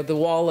 the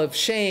wall of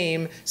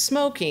shame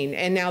smoking.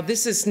 And now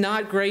this is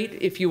not great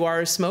if you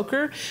are a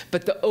smoker,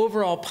 but the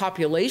overall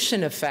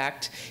population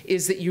effect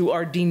is that you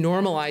are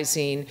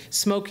denormalizing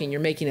smoking.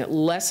 You're making it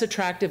less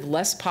attractive,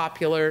 less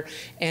popular,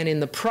 and in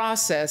the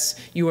process,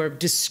 you are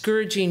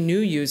discouraging new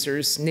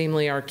users,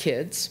 namely our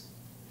kids.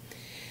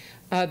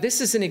 This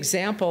is an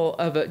example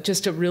of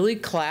just a really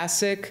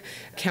classic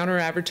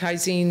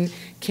counter-advertising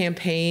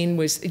campaign.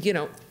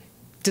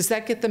 Does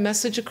that get the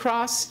message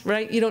across,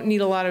 right? You don't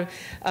need a lot of,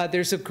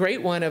 there's a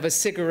great one of a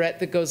cigarette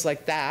that goes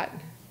like that.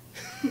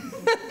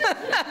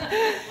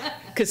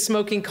 Because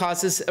smoking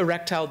causes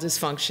erectile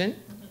dysfunction.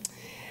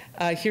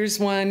 Here's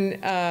one,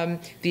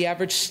 the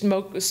average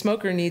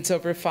smoker needs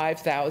over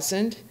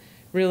 5,000,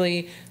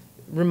 really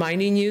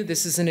reminding you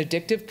this is an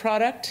addictive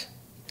product.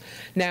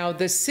 Now,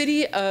 the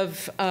city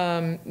of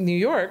New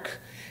York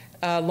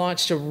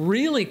launched a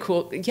really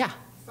cool,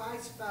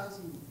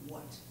 5,000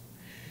 what?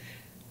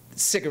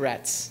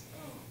 Cigarettes.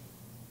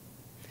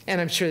 And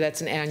I'm sure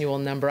that's an annual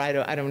number. I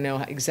don't know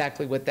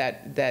exactly what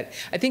that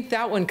I think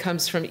that one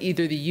comes from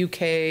either the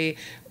UK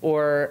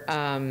or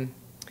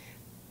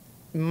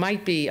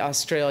might be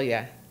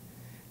Australia.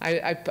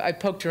 I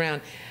poked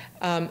around.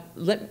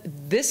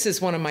 This is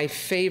one of my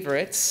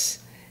favorites,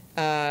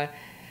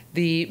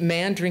 the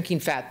man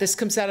drinking fat. This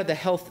comes out of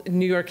the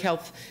New York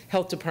Health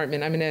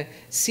Department. I'm going to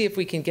see if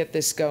we can get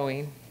this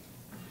going.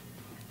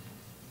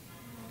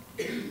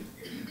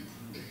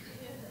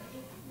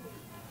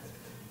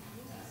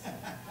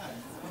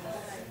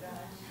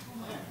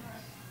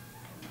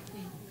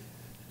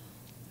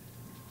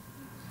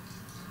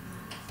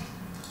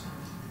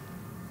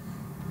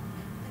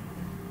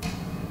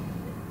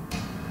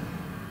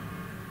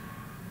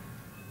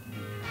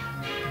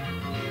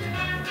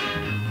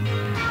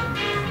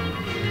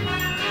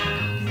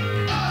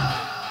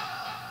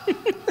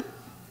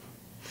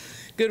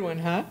 Good one,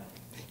 huh?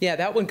 Yeah,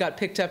 that one got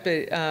picked up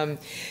at,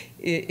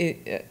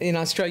 in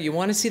Australia. You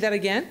want to see that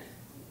again?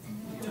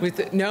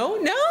 No?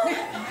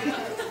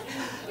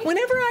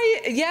 Whenever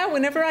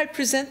I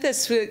present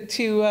this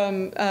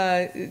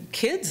to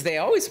kids, they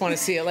always want to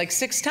see it like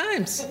 6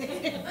 times.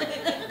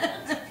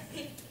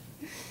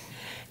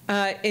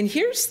 And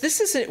here at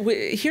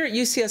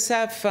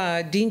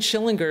UCSF, Dean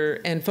Schillinger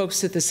and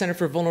folks at the Center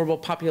for Vulnerable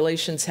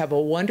Populations have a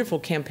wonderful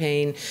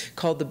campaign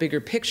called the Bigger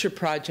Picture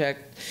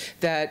Project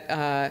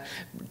that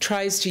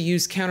tries to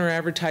use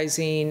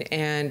counter-advertising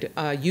and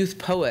youth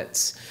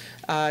poets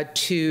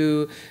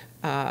to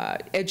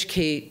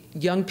educate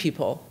young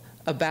people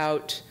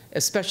about,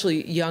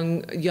 especially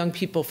young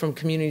people from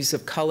communities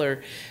of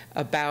color,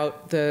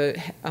 about the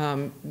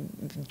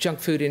junk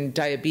food and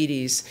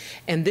diabetes.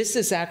 And this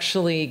is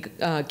actually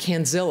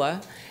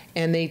Canzilla,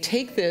 and they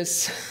take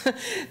this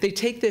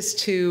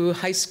to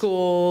high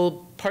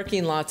school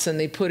parking lots and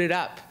they put it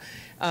up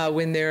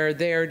when they're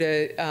there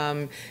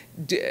to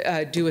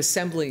do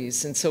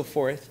assemblies and so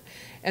forth.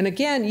 And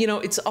again,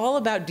 it's all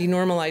about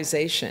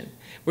denormalization.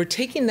 We're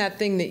taking that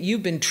thing that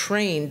you've been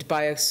trained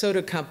by a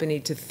soda company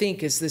to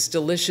think is this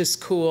delicious,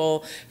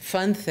 cool,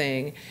 fun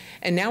thing,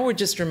 and now we're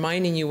just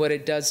reminding you what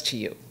it does to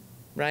you,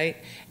 right?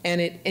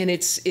 And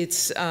it's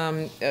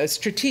a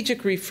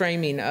strategic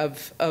reframing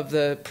of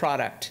the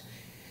product.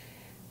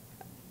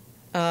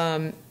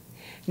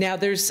 Now,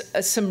 there's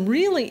some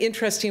really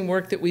interesting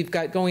work that we've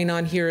got going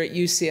on here at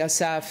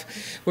UCSF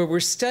where we're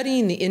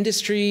studying the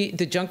industry,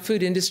 the junk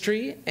food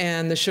industry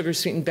and the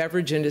sugar-sweetened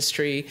beverage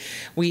industry.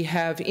 We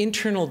have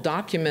internal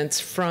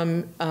documents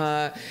from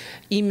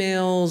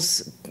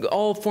emails,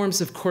 all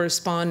forms of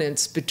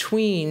correspondence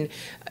between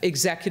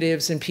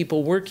executives and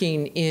people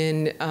working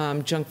in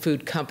junk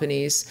food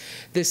companies.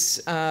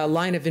 This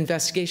line of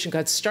investigation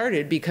got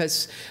started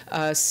because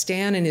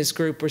Stan and his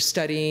group were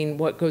studying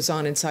what goes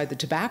on inside the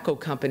tobacco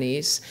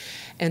companies.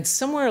 And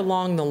somewhere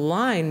along the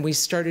line, we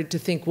started to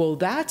think, well,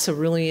 that's a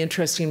really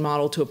interesting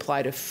model to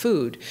apply to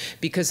food,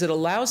 because it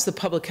allows the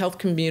public health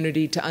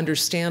community to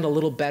understand a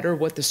little better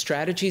what the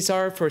strategies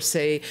are for,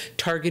 say,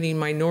 targeting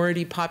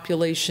minority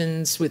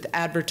populations with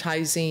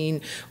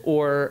advertising,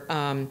 or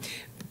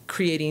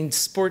creating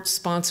sports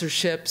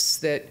sponsorships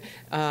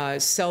that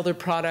sell their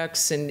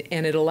products, and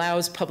it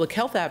allows public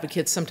health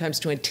advocates sometimes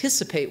to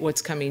anticipate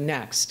what's coming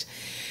next.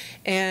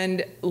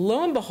 And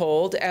lo and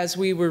behold, as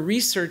we were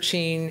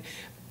researching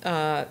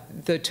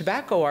the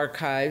tobacco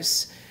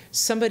archives,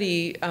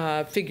 somebody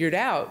figured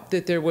out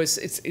that there was,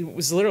 it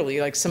was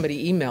literally like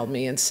somebody emailed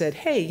me and said,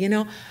 hey, you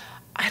know,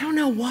 I don't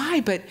know why,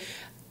 but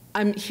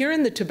I'm here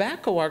in the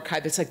tobacco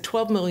archive, it's like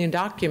 12 million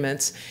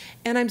documents,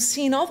 and I'm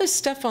seeing all this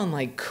stuff on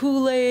like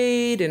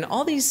Kool-Aid and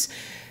all these,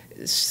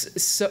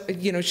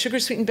 you know,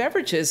 sugar-sweetened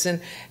beverages,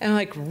 and I'm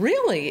like,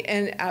 really?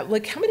 And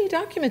like, how many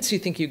documents do you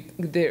think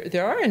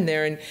there are in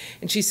there?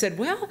 And she said,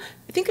 well,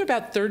 I think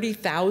about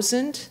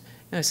 30,000.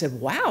 And I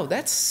said, wow,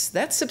 that's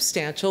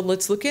substantial.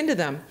 Let's look into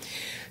them.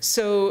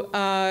 So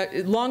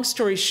long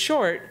story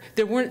short,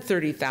 there weren't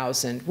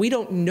 30,000. We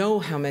don't know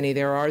how many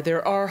there are.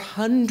 There are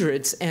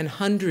hundreds and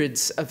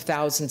hundreds of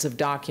thousands of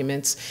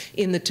documents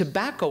in the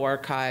tobacco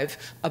archive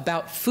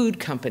about food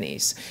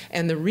companies.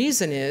 And the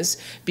reason is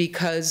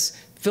because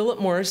Philip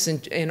Morris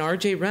and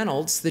R.J.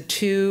 Reynolds, the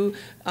two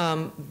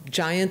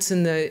giants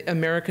in the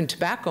American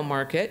tobacco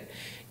market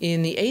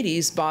in the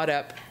 80s, bought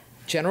up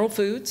General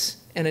Foods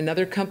and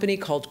another company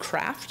called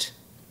Kraft.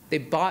 They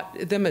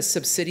bought them as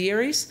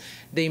subsidiaries.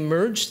 They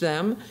merged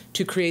them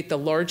to create the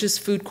largest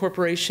food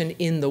corporation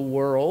in the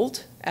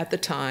world at the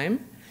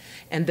time.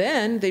 And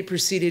then they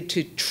proceeded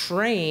to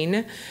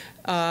train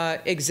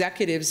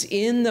executives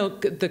in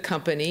the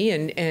company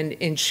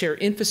and share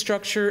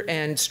infrastructure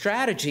and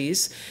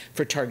strategies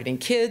for targeting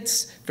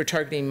kids, for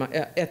targeting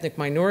ethnic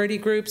minority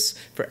groups,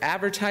 for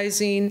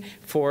advertising,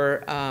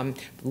 for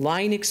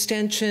line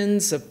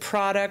extensions of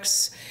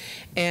products.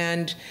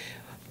 And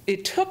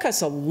it took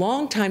us a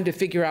long time to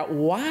figure out,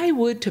 why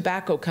would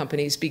tobacco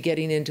companies be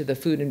getting into the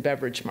food and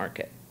beverage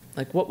market?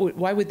 Like,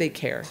 why would they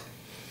care?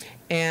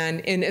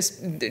 And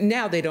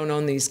now they don't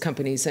own these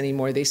companies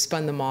anymore. They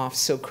spun them off.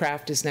 So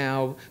Kraft is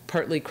now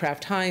partly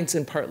Kraft Heinz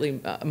and partly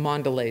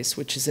Mondelez,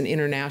 which is an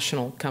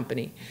international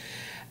company.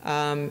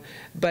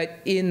 But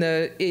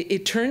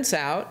it turns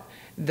out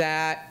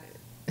that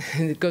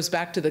it goes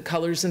back to the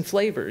colors and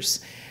flavors.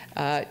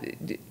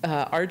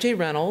 R.J.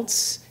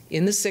 Reynolds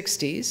in the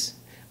 60s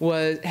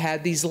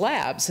had these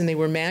labs, and they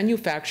were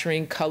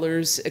manufacturing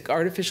colors,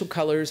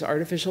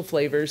 artificial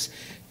flavors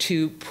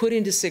to put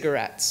into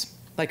cigarettes,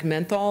 like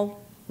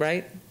menthol,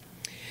 right?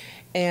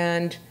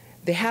 And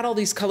they had all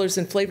these colors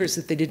and flavors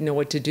that they didn't know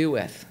what to do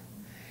with.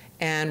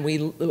 And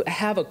we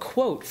have a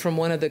quote from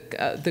one of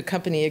the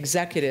company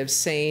executives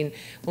saying,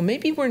 well,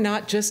 maybe we're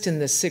not just in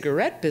the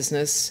cigarette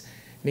business,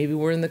 maybe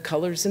we're in the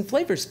colors and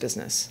flavors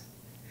business.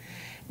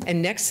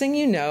 And next thing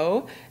you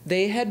know,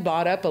 they had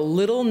bought up a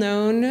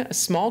little-known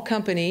small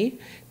company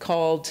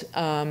called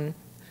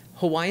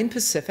Hawaiian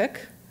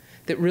Pacific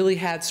that really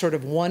had sort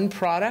of one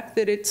product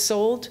that it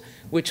sold,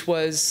 which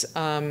was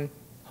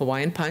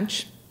Hawaiian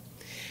Punch.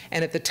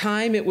 And at the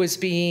time, it was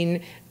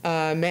being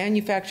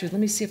manufactured. Let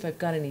me see if I've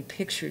got any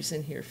pictures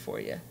in here for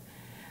you.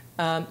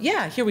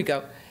 Yeah, here we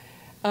go.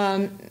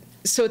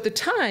 So at the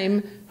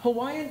time,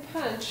 Hawaiian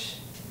Punch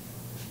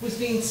was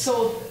being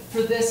sold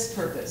for this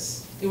purpose.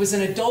 It was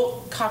an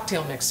adult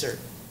cocktail mixer.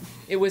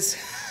 It was,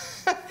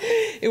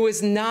 it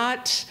was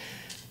not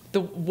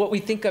what we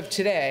think of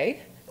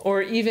today,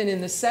 or even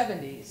in the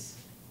 70s.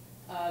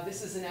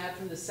 This is an ad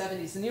from the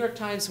 70s. The New York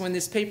Times, when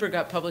this paper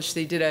got published,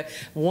 they did a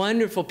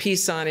wonderful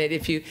piece on it.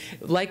 If you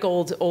like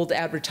old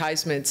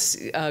advertisements,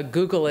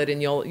 Google it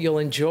and you'll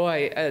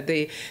enjoy.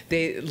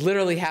 They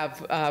literally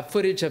have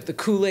footage of the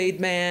Kool-Aid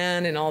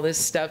Man and all this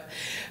stuff.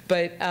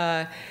 But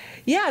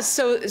yeah,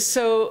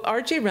 so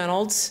R.J.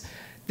 Reynolds,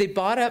 they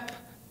bought up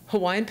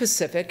Hawaiian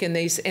Pacific, and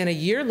a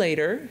year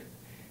later,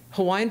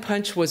 Hawaiian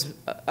Punch was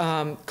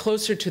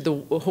closer to the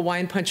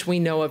Hawaiian Punch we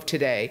know of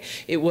today.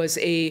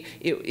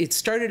 It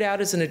started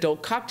out as an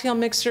adult cocktail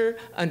mixer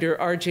under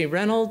R.J.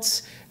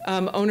 Reynolds'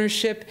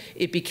 ownership.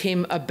 It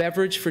became a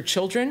beverage for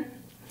children.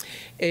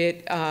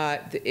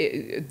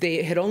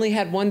 They had only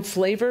had one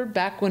flavor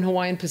back when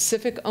Hawaiian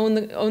Pacific owned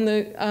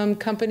the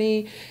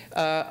company.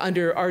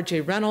 Under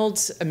R.J.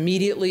 Reynolds,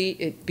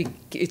 immediately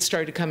it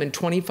started to come in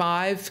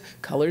 25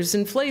 colors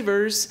and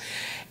flavors,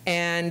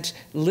 and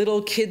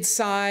little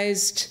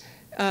kid-sized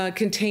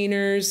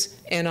containers,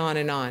 and on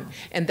and on.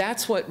 And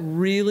that's what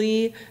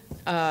really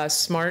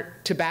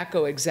smart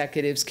tobacco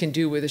executives can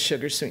do with a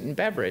sugar-sweetened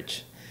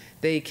beverage.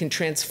 They can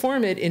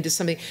transform it into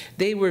something.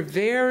 They were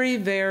very,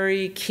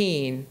 very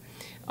keen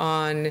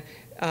on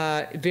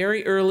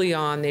very early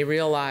on, they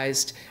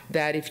realized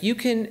that if you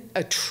can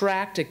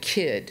attract a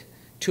kid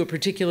to a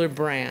particular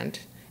brand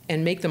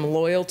and make them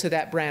loyal to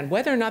that brand,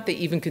 whether or not they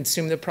even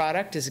consume the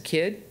product as a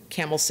kid,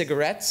 Camel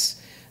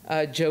cigarettes,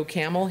 Joe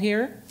Camel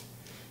here,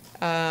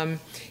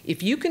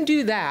 if you can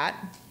do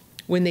that,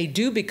 when they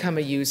do become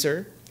a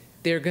user,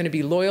 they're going to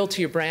be loyal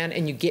to your brand,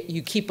 and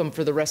you keep them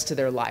for the rest of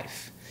their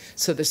life.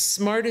 So the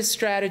smartest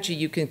strategy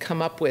you can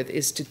come up with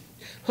is to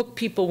hook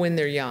people when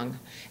they're young.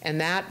 And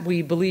that,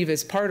 we believe,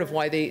 is part of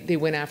why they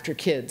went after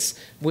kids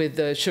with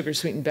the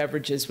sugar-sweetened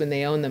beverages when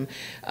they own them.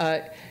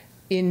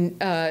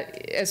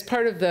 As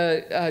part of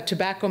the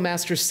Tobacco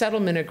Master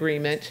Settlement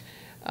Agreement,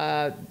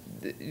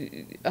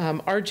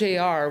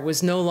 RJR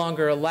was no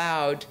longer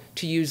allowed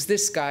to use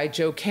this guy,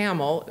 Joe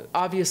Camel,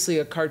 obviously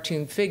a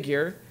cartoon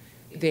figure.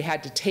 They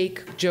had to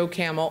take Joe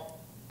Camel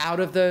out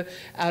of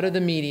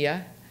the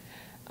media,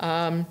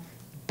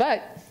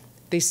 but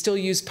they still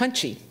use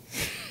Punchy.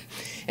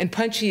 And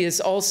Punchy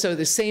is also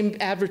the same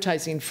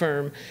advertising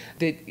firm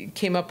that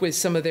came up with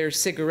some of their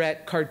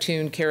cigarette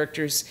cartoon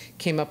characters,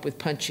 came up with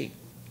Punchy.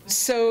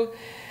 So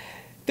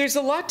there's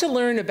a lot to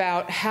learn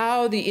about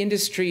how the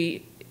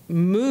industry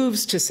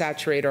moves to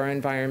saturate our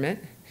environment,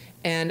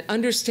 and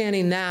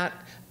understanding that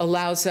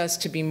allows us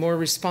to be more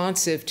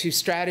responsive to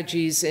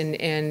strategies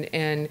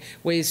and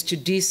ways to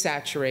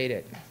desaturate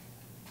it.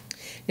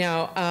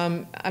 Now,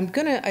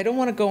 I don't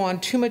want to go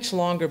on too much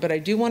longer, but I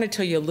do want to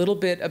tell you a little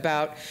bit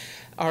about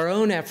our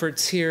own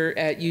efforts here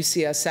at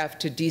UCSF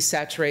to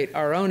desaturate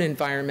our own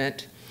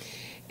environment.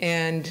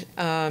 And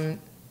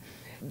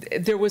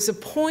there was a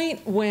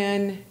point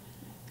when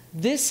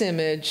this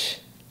image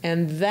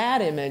and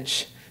that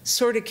image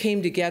sort of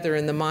came together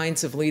in the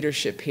minds of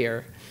leadership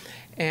here.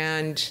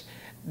 And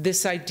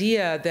this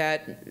idea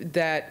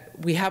that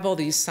we have all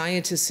these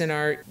scientists in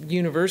our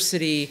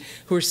university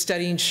who are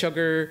studying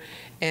sugar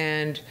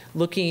and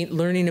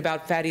learning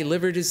about fatty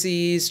liver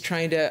disease,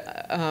 trying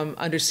to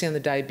understand the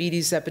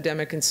diabetes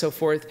epidemic and so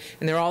forth,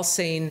 and they're all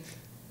saying,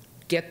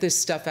 get this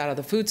stuff out of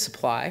the food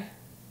supply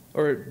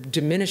or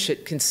diminish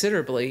it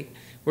considerably.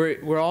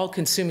 We're all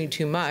consuming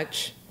too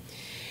much.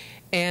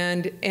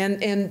 And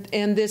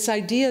this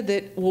idea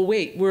that, well,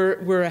 wait,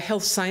 we're a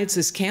health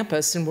sciences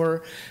campus, and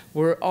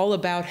we're all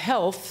about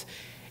health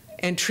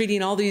and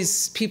treating all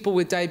these people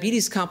with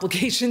diabetes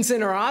complications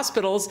in our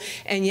hospitals,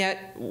 and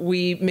yet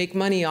we make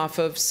money off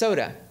of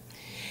soda.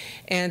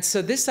 And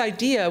so this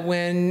idea,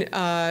 when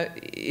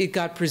it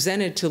got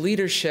presented to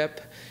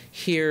leadership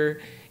here,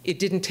 it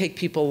didn't take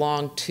people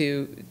long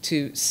to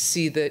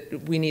see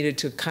that we needed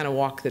to kind of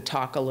walk the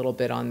talk a little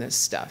bit on this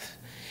stuff.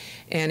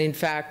 And in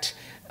fact,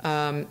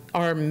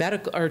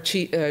 our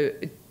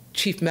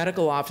chief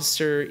medical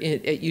officer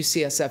at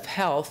UCSF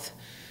Health,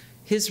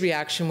 his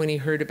reaction when he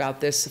heard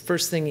about this, the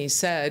first thing he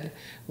said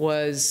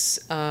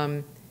was,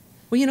 well,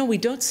 you know, we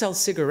don't sell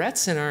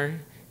cigarettes in our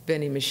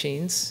vending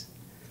machines,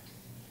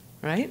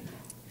 right?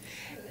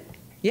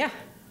 Yeah,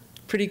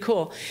 pretty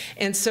cool.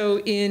 And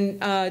so in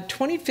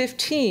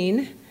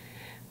 2015,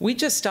 we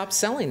just stopped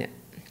selling it.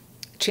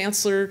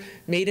 Chancellor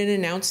made an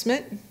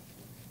announcement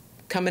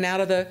coming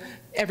out of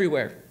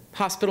everywhere.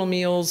 Hospital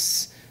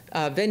meals,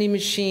 vending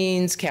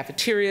machines,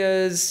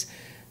 cafeterias,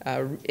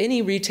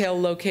 any retail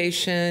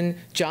location.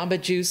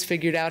 Jamba Juice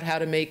figured out how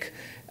to make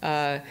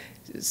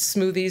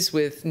smoothies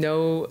with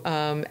no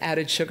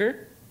added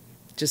sugar,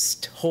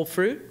 just whole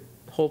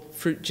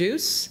fruit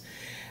juice.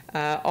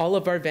 All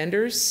of our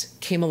vendors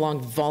came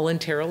along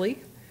voluntarily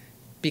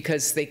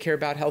because they care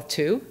about health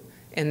too,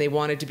 and they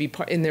wanted to be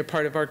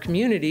part of our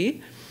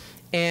community.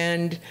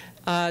 And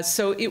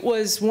so it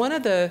was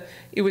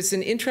it was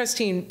an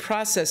interesting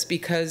process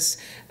because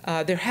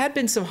there had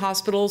been some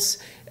hospitals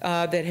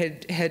that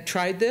had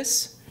tried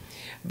this,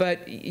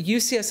 but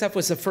UCSF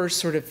was the first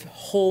sort of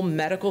whole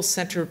medical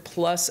center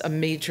plus a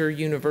major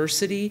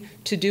university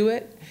to do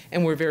it.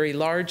 And we're very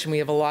large, and we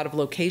have a lot of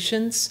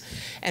locations.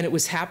 And it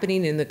was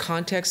happening in the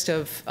context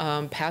of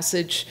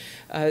passage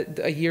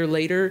a year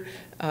later.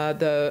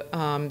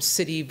 The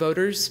city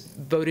voters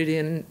voted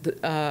in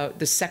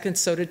the second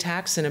soda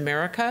tax in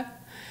America.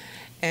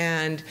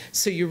 And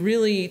so you're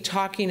really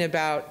talking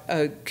about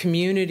a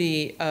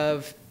community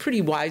of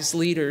pretty wise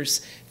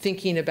leaders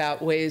thinking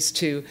about ways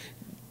to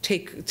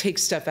take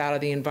stuff out of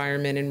the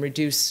environment and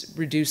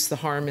reduce the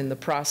harm in the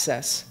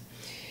process.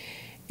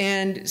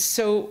 And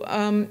so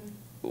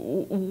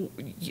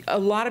a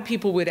lot of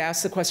people would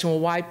ask the question,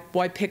 well,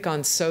 why pick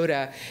on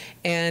soda?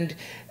 And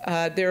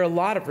there are a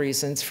lot of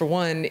reasons. For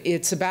one,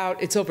 it's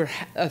over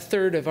a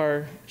third of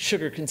our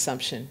sugar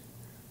consumption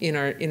in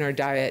our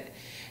diet.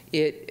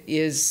 It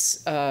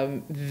is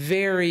not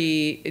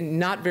very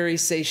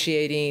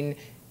satiating,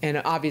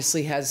 and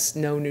obviously has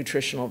no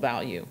nutritional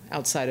value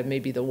outside of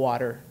maybe the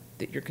water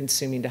that you're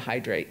consuming to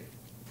hydrate.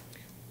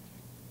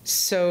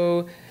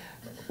 So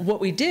what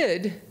we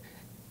did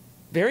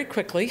very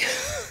quickly,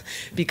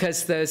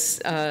 because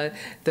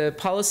the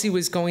policy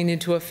was going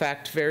into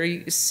effect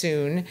very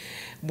soon,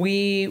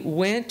 we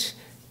went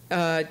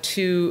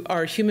to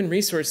our human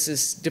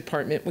resources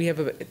department. We have,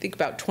 I think,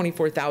 about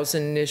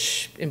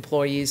 24,000-ish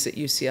employees at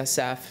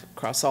UCSF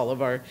across all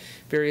of our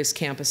various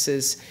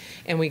campuses.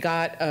 And we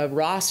got a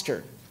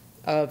roster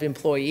of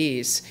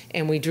employees,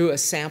 and we drew a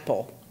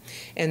sample.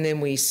 And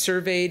then we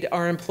surveyed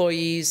our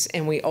employees,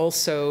 and we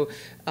also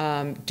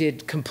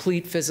did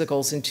complete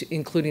physicals,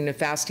 including a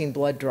fasting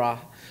blood draw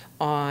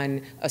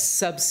on a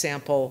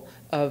subsample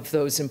of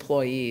those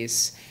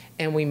employees.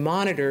 And we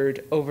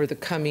monitored over the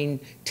coming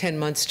 10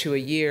 months to a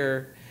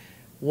year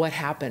what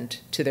happened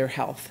to their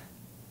health.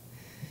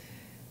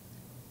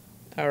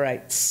 All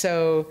right,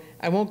 so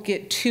I won't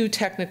get too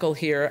technical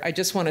here. I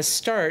just want to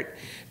start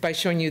by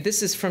showing you,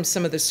 this is from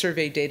some of the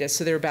survey data.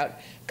 So there are about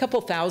a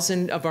couple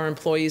thousand of our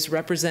employees,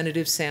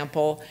 representative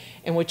sample.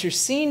 And what you're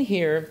seeing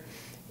here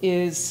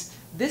is,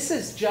 this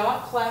is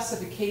job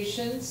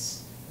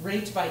classifications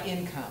ranked by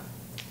income.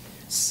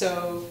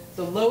 So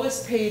the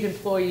lowest paid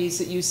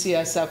employees at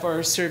UCSF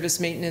are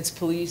service, maintenance,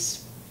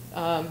 police.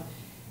 The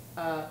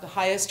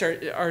highest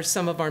are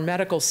some of our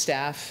medical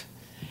staff.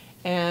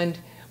 And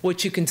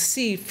what you can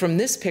see from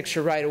this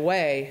picture right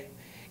away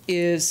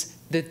is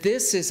that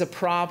this is a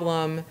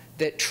problem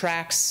that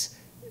tracks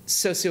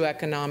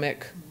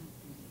socioeconomic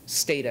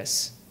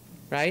status,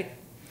 right?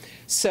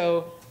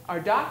 So our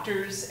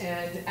doctors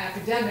and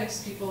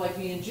academics, people like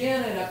me and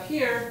Janet up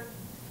here,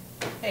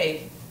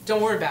 hey,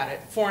 don't worry about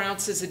it. 4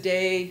 ounces a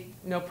day,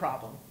 no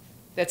problem.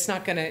 That's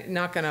not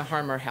gonna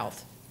harm our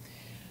health.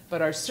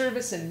 But our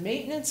service and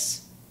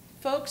maintenance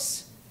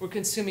folks, we're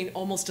consuming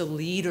almost a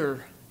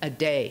liter a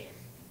day.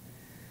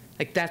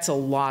 Like, that's a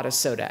lot of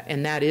soda,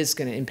 and that is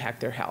gonna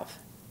impact their health.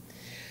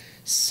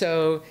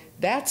 So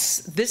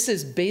this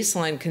is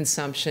baseline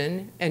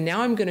consumption, and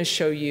now I'm gonna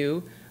show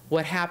you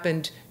what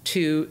happened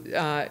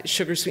to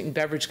sugar-sweetened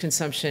beverage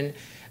consumption,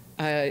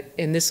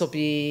 and this will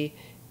be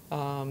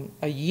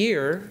a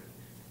year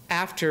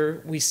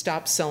after we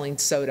stopped selling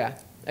soda,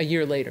 a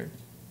year later.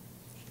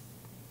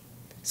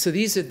 So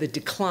these are the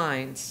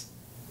declines.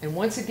 And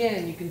once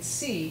again, you can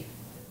see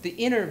the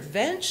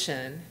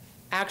intervention,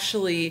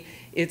 actually,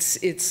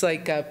 it's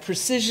like a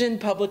precision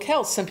public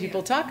health. Some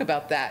people talk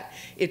about that.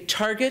 It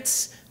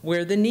targets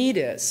where the need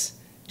is,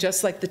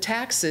 just like the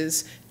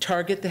taxes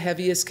target the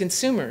heaviest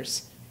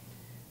consumers.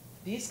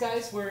 These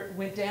guys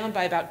went down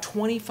by about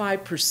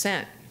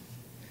 25%.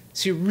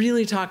 So you're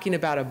really talking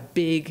about a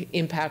big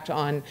impact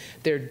on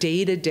their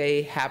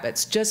day-to-day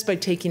habits just by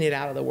taking it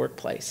out of the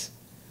workplace.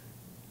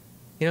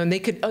 You know, and they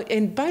could,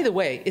 and by the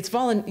way, it's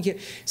voluntary.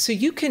 So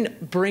you can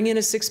bring in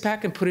a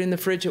 6-pack and put it in the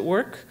fridge at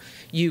work.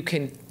 You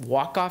can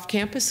walk off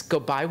campus, go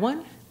buy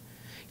one.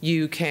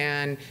 You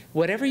can,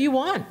 whatever you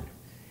want.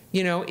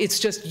 You know, it's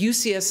just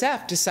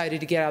UCSF decided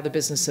to get out of the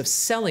business of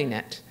selling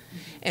it,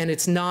 and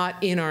it's not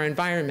in our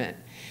environment.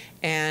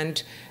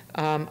 And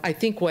I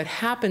think what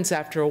happens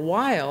after a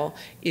while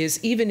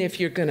is, even if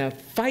you're going to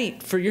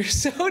fight for your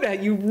soda,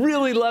 you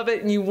really love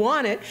it and you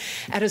want it,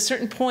 at a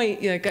certain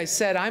point, like I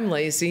said, I'm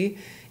lazy.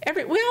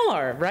 We all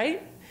are,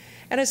 right?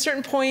 At a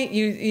certain point,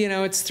 you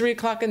know, it's 3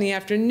 o'clock in the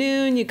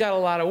afternoon, you got a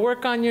lot of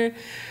work on your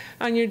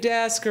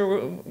desk,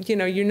 or, you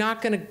know, you're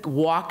not going to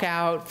walk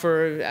out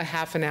for a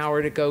half an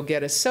hour to go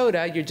get a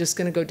soda. You're just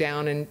going to go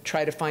down and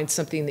try to find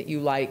something that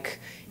you like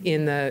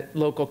in the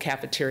local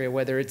cafeteria,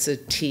 whether it's a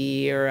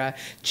tea or a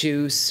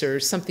juice or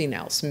something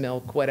else,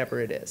 milk, whatever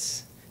it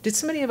is. Did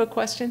somebody have a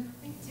question?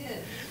 I did.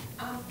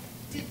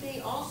 Did they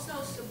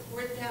also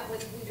support that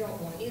with, we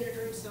don't want you to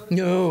drink soda?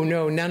 No,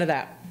 no, none of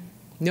that.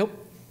 Nope.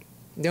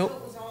 Nope. So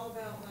it was all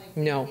about, like,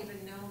 no. You didn't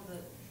even know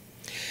that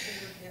they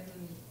were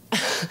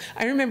getting...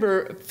 I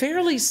remember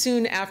fairly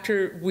soon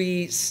after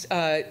we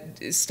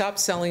stopped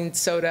selling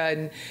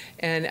soda,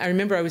 and I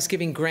remember I was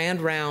giving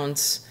grand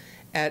rounds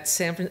at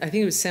I think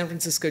it was San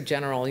Francisco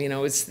General. You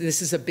know,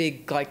 this is a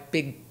big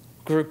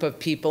group of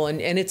people, and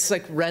it's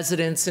like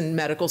residents and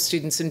medical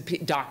students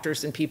and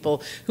doctors and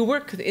people who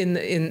work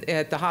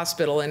at the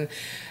hospital, and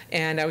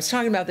I was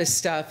talking about this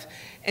stuff,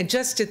 and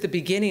just at the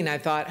beginning I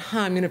thought,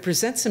 I'm going to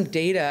present some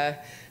data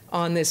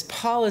on this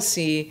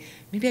policy.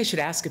 Maybe I should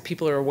ask if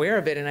people are aware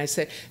of it. And I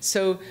said,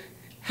 so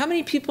how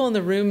many people in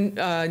the room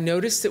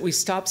noticed that we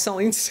stopped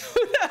selling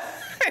soda?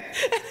 And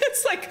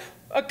it's like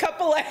a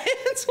couple of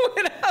hands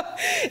went up.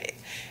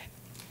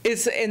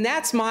 And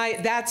that's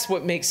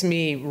what makes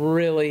me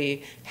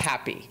really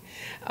happy.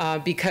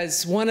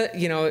 Because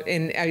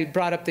and I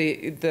brought up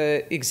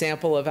the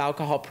example of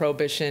alcohol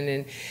prohibition,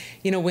 and,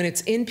 you know, when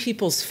it's in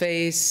people's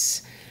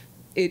face,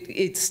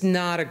 it's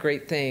not a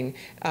great thing.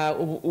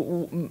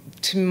 To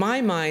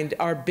my mind,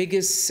 our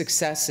biggest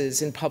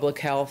successes in public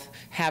health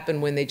happen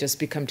when they just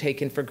become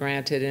taken for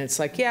granted. And it's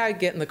like, yeah, I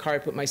get in the car, I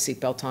put my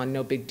seatbelt on,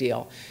 no big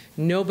deal.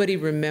 Nobody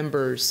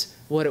remembers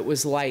what it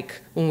was like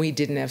when we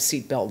didn't have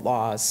seatbelt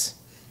laws.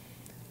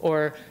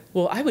 Or,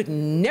 well, I would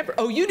never,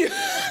 oh, you do?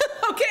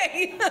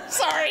 Okay,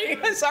 sorry.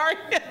 Flying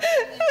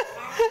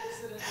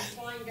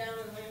down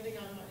and landing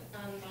on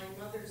my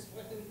mother's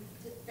foot, and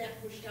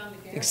that pushed down the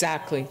gas.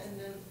 Exactly.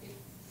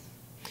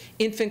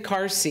 Infant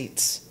car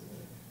seats.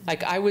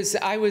 Like, I was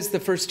the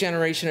first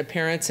generation of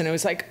parents, and it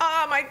was like,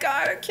 oh my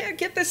God, I can't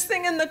get this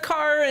thing in the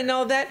car and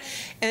all that.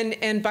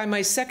 And by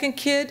my second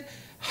kid,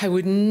 I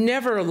would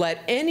never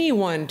let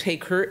anyone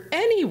take her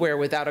anywhere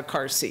without a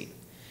car seat.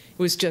 It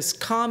was just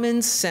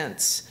common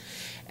sense.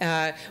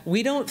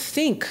 We don't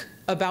think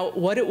about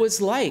what it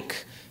was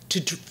like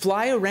to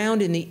fly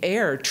around in the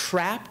air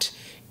trapped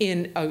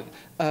in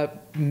a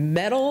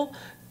metal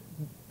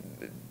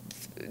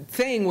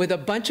thing with a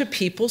bunch of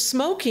people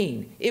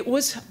smoking. It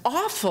was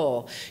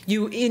awful.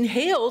 You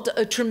inhaled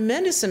a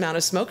tremendous amount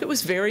of smoke. It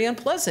was very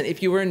unpleasant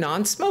if you were a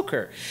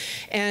non-smoker.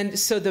 And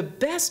so the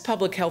best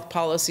public health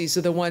policies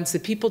are the ones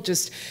that people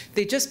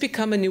they just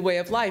become a new way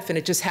of life, and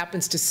it just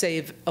happens to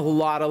save a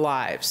lot of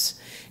lives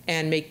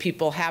and make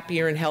people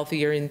happier and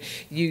healthier. And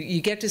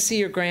you get to see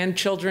your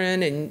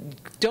grandchildren, and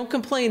don't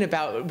complain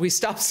about we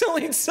stopped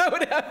selling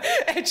soda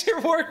at your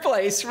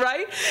workplace,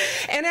 right?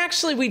 And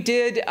actually we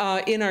did,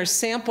 in our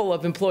sample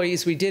of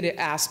employees, we did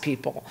ask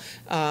people,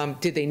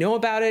 did they know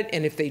about it?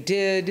 And if they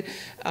did,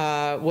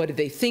 what did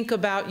they think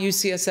about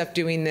UCSF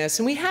doing this?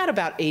 And we had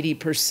about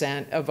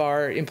 80% of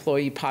our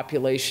employee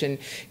population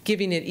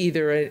giving it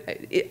either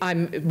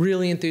I'm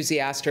really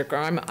enthusiastic, or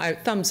I'm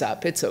thumbs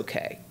up, it's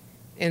okay.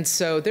 And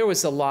so there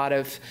was a lot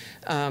of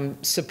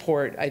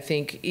support, I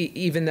think,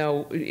 even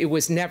though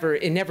it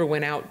never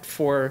went out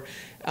for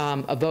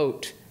a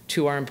vote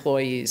to our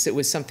employees. It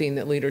was something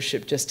that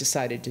leadership just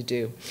decided to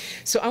do.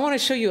 So I want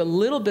to show you a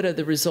little bit of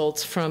the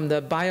results from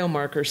the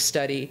biomarker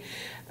study.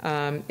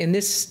 And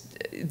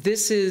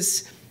this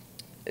is,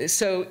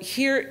 so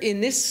here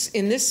in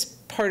this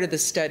part of the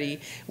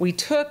study, we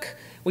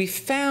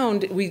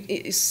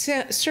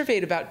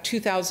surveyed about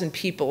 2,000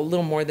 people, a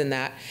little more than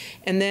that,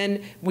 and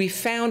then we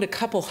found a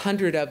couple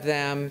hundred of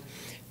them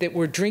that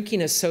were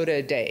drinking a soda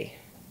a day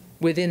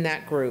within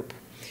that group.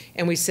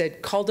 And we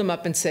called them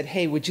up and said,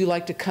 hey, would you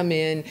like to come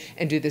in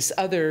and do this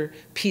other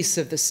piece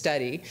of the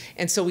study?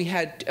 And so we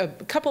had a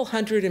couple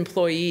hundred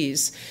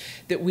employees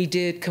that we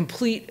did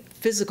complete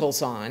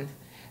physicals on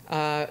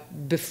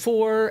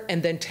before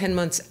and then 10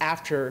 months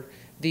after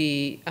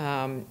we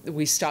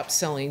stopped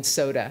selling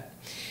soda.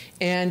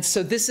 And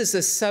so this is a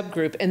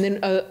subgroup. And then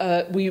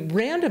we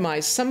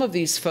randomized some of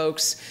these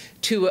folks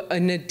to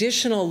an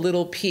additional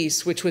little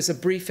piece, which was a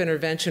brief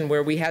intervention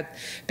where we had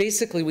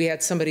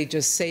somebody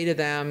just say to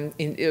them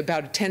in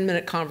about a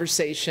 10-minute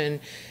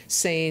conversation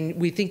saying,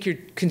 we think you're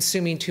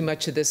consuming too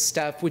much of this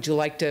stuff. Would you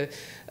like to,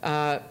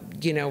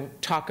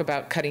 talk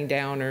about cutting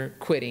down or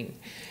quitting?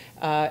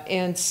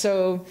 And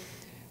so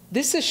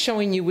this is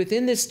showing you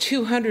within this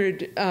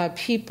 200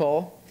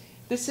 people,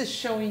 this is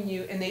showing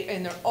you, and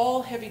they're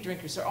all heavy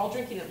drinkers. They're all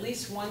drinking at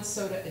least one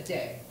soda a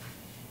day.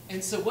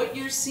 And so what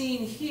you're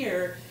seeing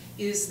here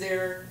is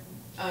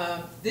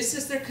this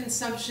is their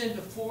consumption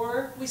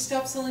before we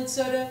stopped selling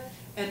soda,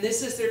 and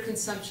this is their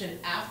consumption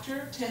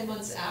after, 10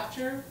 months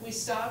after we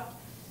stopped,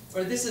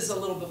 or this is a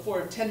little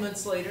before, 10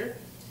 months later.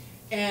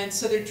 And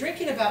so they're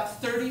drinking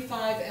about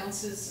 35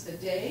 ounces a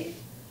day,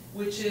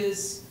 which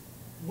is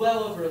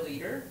well over a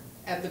liter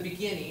at the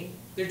beginning.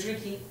 They're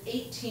drinking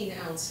 18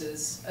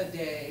 ounces a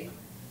day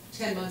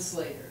 10 months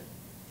later.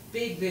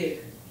 Big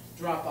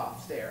drop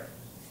off there.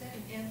 Is that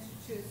an answer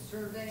to a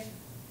survey?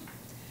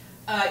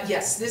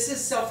 Yes, this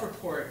is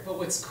self-report, but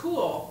what's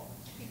cool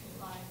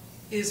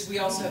is we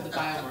also have the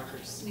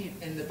biomarkers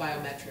and the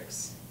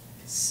biometrics.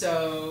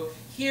 So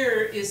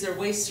here is their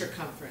waist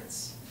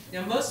circumference.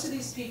 Now most of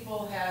these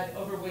people had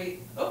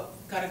overweight,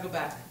 gotta go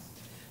back.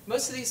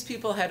 Most of these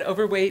people had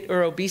overweight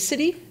or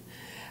obesity.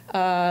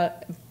 The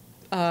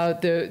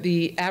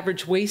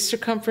average waist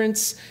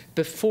circumference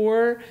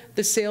before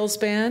the sales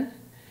ban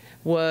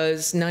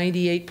was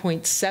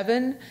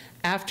 98.7.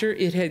 After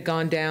it had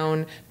gone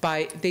down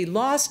they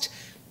lost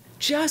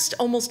just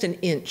almost an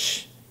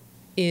inch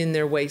in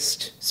their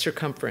waist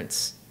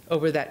circumference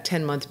over that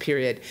 10-month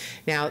period.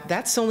 Now,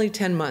 that's only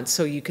 10 months,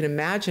 so you can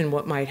imagine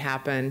what might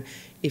happen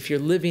if you're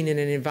living in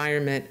an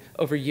environment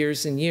over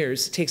years and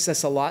years. It takes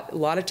us a lot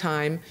of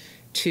time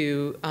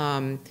to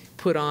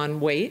put on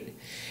weight.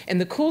 And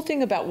the cool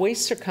thing about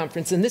waist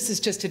circumference, and this is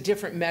just a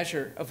different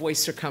measure of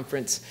waist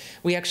circumference,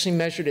 we actually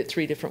measured it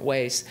 3 different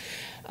ways.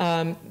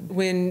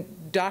 When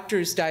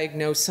doctors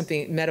diagnose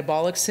something,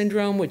 metabolic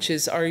syndrome, which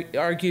is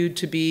argued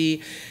to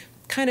be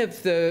kind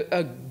of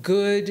a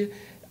good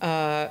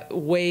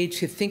way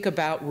to think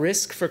about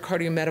risk for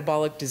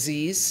cardiometabolic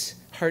disease,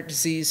 heart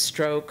disease,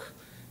 stroke,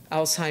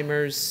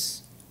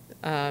 Alzheimer's,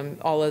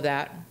 all of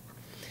that,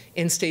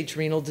 end-stage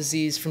renal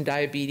disease from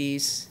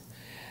diabetes.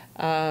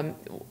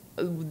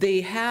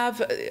 They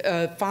have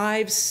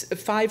five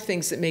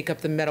things that make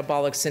up the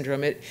metabolic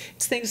syndrome.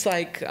 It's things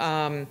like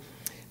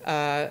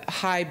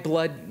high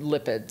blood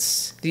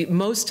lipids.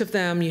 Most of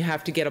them, you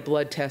have to get a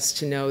blood test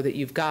to know that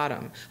you've got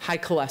them. High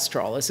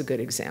cholesterol is a good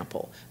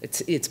example.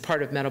 It's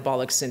part of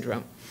metabolic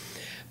syndrome.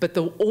 But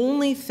the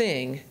only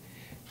thing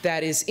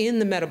that is in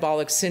the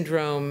metabolic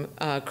syndrome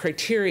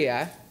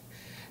criteria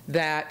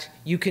that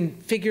you can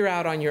figure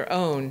out on your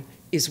own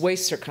is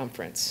waist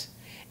circumference.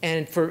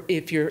 And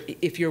if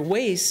your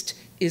waist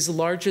is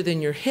larger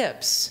than your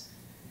hips,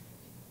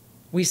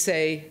 we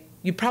say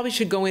you probably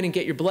should go in and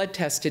get your blood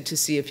tested to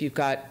see if you've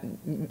got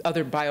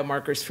other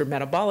biomarkers for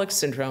metabolic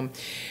syndrome.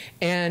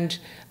 And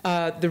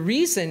the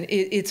reason,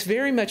 it's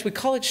very much, we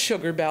call it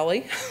sugar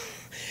belly,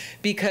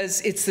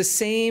 because it's the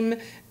same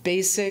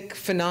basic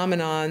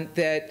phenomenon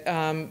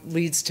that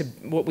leads to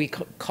what we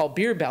call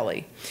beer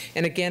belly.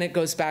 And again, it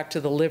goes back to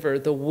the liver.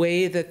 The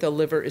way that the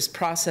liver is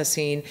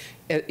processing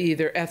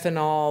either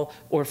ethanol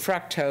or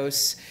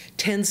fructose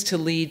tends to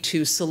lead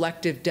to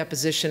selective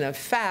deposition of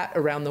fat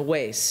around the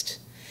waist.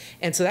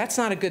 And so that's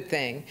not a good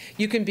thing.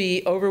 You can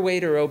be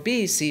overweight or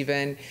obese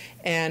even,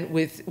 and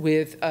with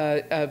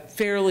a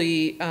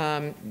fairly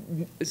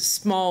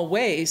small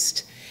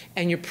waist,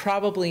 and you're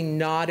probably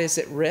not as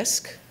at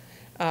risk.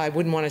 I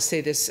wouldn't want to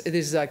say this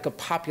is like a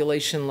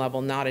population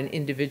level, not an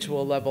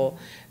individual level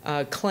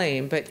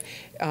claim, but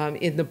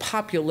in the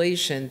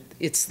population,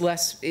 it's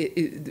less,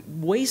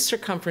 waist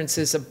circumference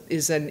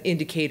is an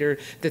indicator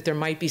that there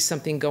might be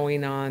something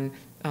going on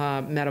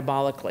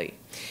metabolically.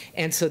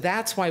 And so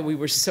that's why we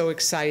were so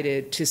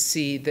excited to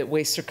see that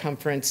waist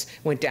circumference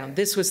went down.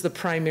 This was the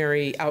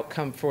primary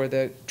outcome for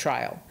the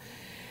trial.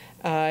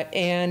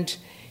 And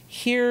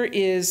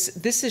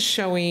this is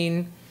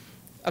showing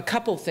a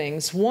couple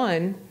things.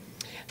 One,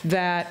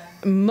 that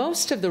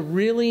most of the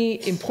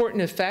really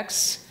important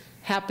effects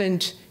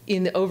happened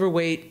in the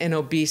overweight and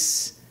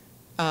obese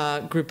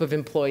group of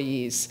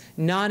employees,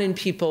 not in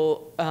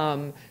people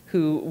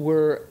who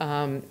were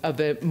of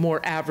a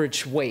more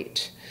average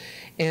weight.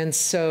 And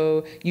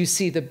so you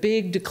see the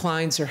big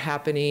declines are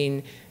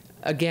happening,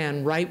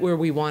 again, right where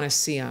we want to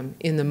see them,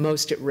 in the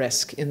most at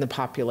risk in the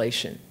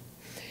population.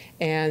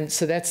 And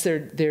so that's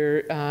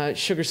their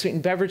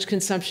sugar-sweetened beverage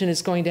consumption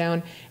is going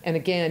down. And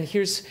again,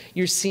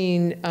 you're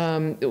seeing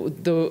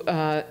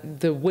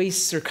the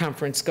waist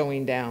circumference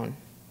going down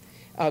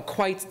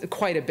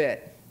quite a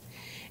bit.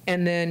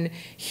 And then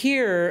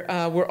here,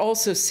 we're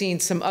also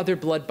seeing some other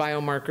blood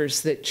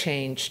biomarkers that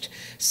changed.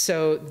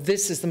 So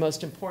this is the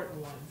most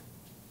important one.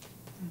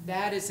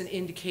 That is an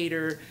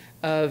indicator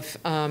of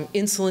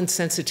insulin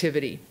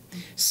sensitivity.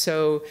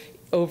 So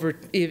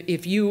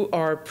if you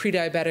are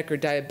pre-diabetic or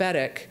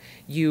diabetic,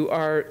 you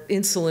are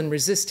insulin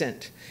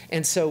resistant.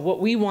 And so what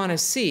we want to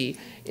see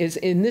is,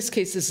 in this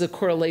case, this is a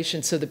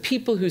correlation. So the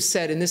people who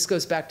said, and this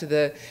goes back to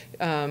the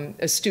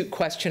astute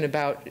question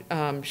about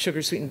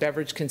sugar-sweetened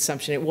beverage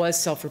consumption, it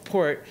was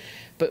self-report.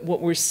 But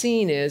what we're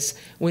seeing is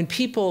when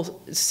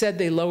people said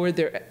they lowered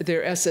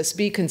their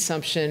SSB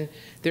consumption,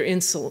 their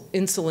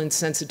insulin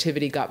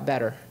sensitivity got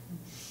better.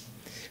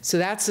 So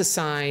that's a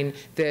sign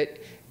that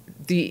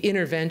the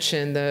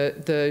intervention,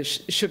 the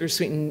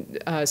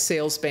sugar-sweetened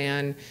sales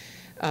ban,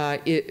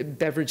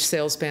 beverage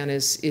sales ban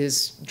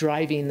is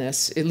driving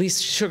this. At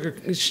least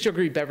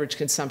sugary beverage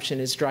consumption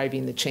is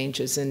driving the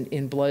changes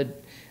in blood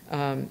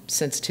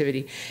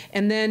sensitivity.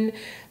 And then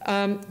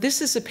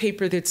this is a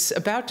paper that's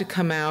about to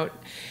come out,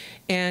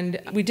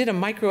 and we did a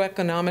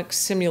microeconomic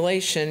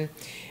simulation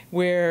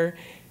where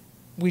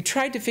we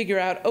tried to figure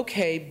out,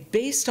 okay,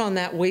 based on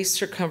that waist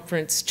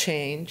circumference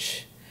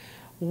change,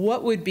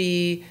 what would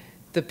be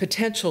the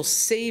potential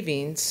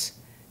savings,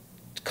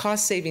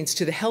 cost savings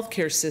to the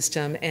healthcare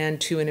system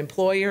and to an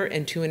employer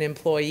and to an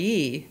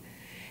employee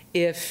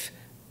if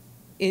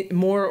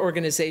more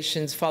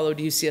organizations followed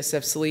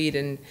UCSF's lead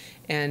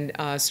and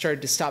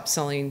started to stop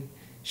selling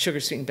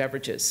sugar-sweetened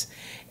beverages.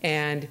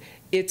 And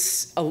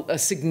it's a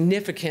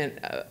significant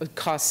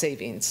cost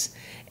savings.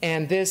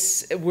 And there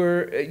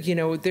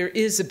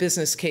is a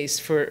business case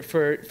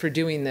for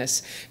doing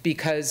this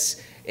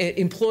because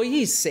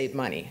employees save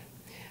money.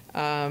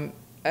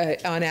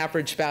 On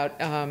average, about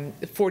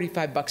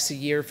 $45 a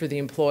year for the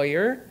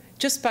employer,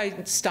 just by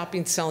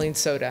stopping selling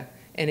soda,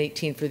 and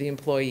 $18 for the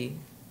employee.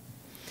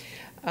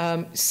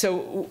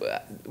 So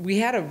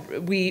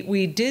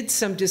we did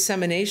some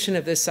dissemination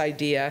of this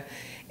idea,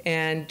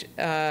 and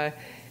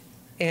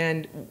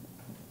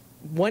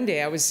one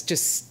day I was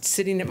just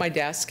sitting at my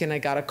desk and I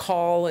got a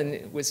call, and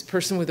it was a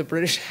person with a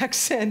British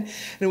accent,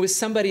 and it was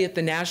somebody at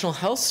the National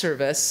Health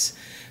Service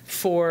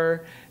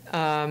for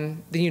the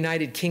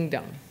United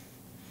Kingdom.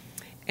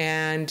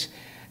 And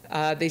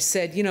they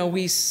said, you know,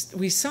 we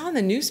saw in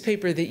the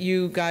newspaper that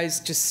you guys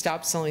just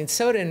stopped selling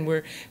soda, and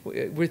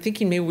we're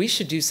thinking maybe we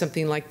should do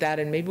something like that,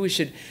 and maybe we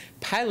should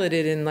pilot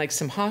it in like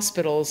some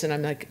hospitals. And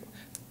I'm like,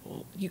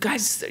 well, you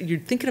guys, you're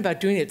thinking about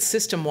doing it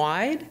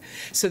system-wide?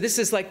 So this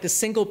is like the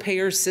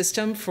single-payer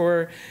system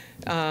for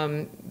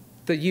the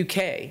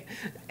UK.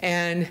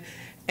 And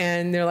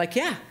they're like,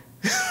 yeah.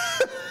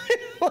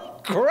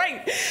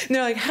 Great. And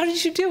they're like, how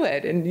did you do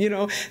it? And, you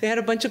know, they had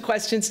a bunch of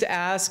questions to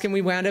ask, and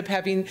we wound up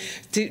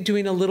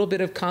doing a little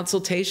bit of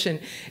consultation.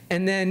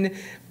 And then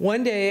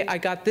one day I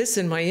got this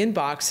in my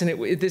inbox,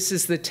 and this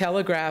is the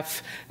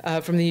Telegraph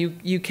from the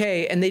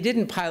UK, and they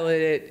didn't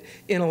pilot it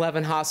in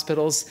 11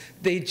 hospitals.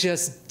 They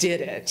just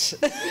did it.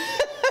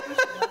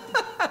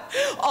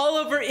 All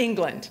over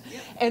England.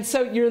 And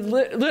so you're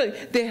literally,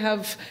 they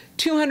have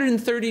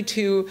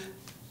 232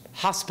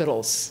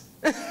 hospitals.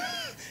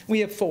 We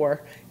have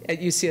 4 at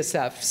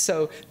UCSF.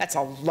 So that's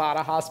a lot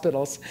of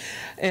hospitals.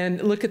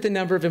 And look at the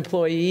number of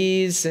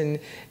employees and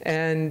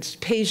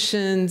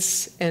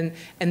patients, and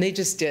they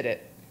just did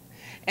it.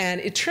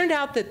 And it turned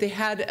out that they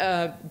had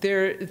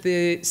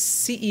the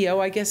CEO,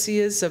 I guess he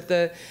is, of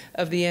the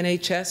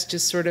NHS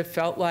just sort of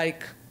felt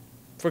like,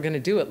 if we're going to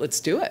do it, let's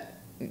do it,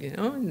 you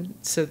know? And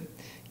so,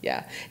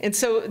 yeah. And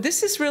so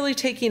this is really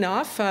taking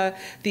off. I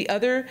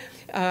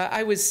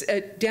was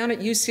down at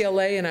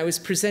UCLA, and I was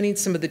presenting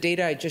some of the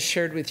data I just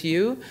shared with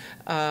you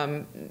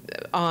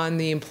on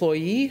the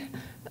employee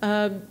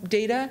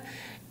data.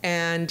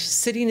 And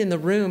sitting in the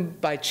room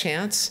by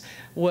chance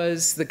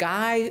was the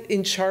guy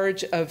in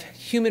charge of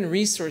human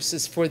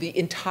resources for the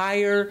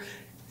entire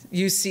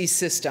UC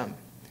system.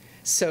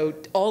 So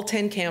all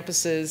 10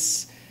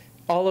 campuses,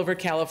 all over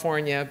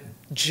California,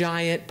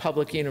 giant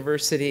public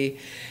university.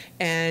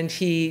 And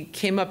he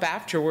came up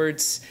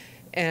afterwards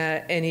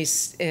and he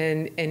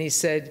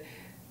said,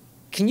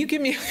 "Can you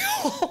give me a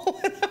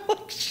call?" And I'm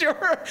like,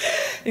 "Sure."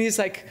 And he's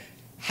like,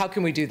 "How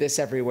can we do this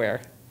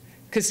everywhere?"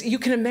 Because you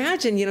can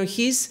imagine, you know,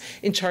 he's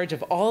in charge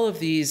of all of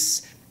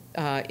these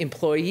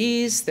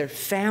employees, their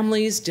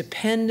families,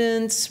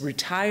 dependents,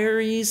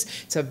 retirees.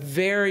 It's a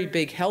very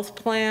big health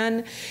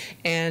plan.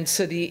 And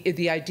so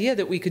the idea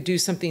that we could do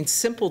something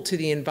simple to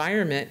the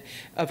environment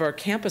of our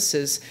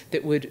campuses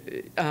that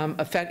would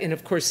affect, and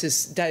of course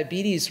his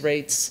diabetes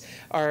rates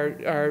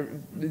are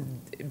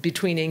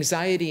between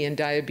anxiety and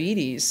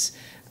diabetes,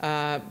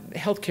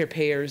 healthcare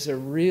payers are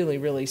really,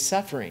 really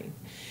suffering.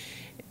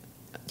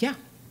 Yeah.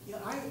 Yeah,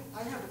 I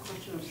have a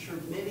question I'm sure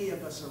many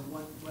of us are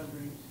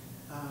wondering.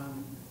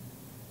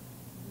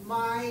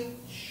 My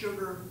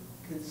sugar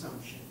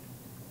consumption.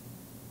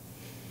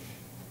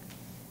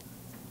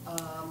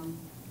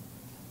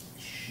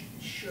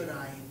 Should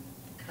I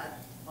cut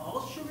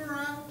all sugar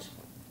out?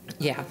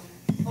 Yeah.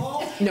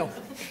 All No. all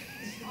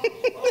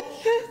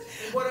sugar.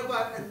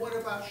 And what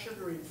about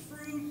sugar in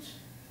fruit?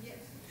 Yes.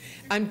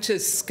 I'm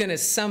just going to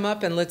sum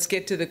up, and let's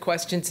get to the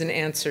questions and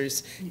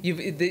answers.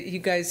 You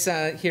guys,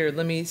 here,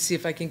 let me see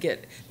if I can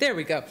get, there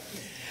we go.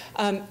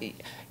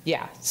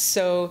 Yeah,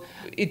 so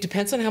it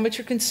depends on how much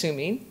you're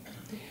consuming.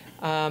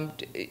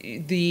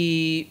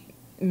 The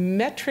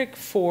metric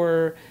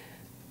for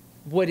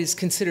what is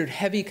considered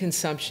heavy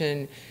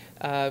consumption,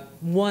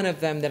 one of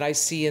them that I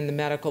see in the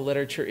medical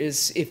literature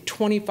is if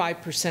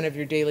 25% of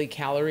your daily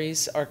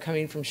calories are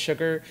coming from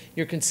sugar,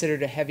 you're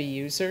considered a heavy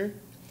user.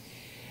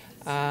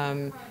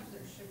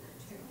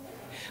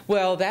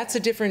 Well, that's a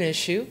different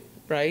issue,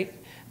 right?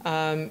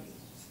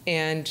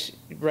 And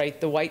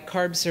right, the white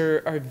carbs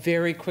are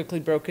very quickly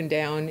broken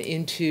down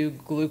into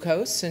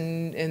glucose,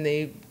 and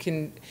they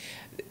can,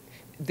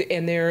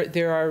 and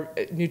there are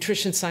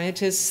nutrition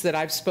scientists that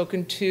I've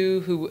spoken to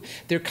who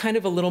they're kind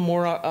of a little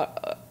more,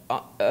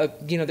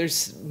 you know,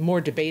 there's more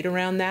debate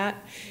around that.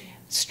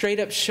 Straight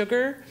up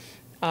sugar,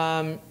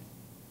 I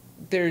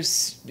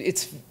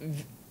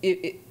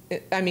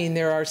mean,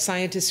 there are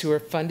scientists who are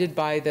funded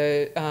by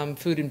the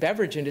food and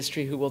beverage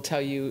industry who will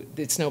tell you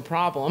it's no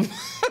problem.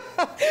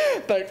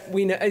 But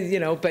we know, you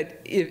know,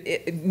 but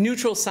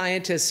neutral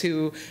scientists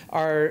who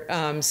are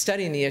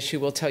studying the issue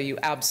will tell you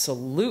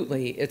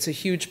absolutely it's a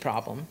huge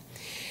problem.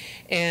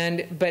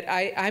 But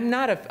I'm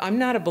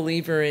not a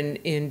believer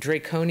in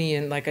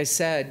draconian. Like I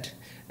said,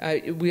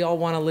 we all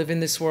want to live in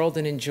this world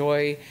and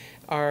enjoy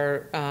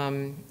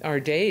our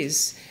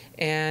days,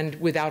 and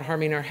without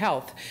harming our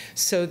health.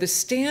 So the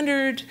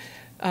standard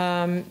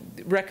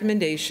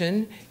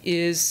recommendation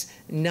is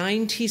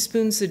 9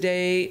 teaspoons a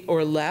day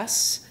or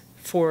less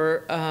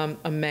for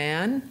a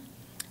man,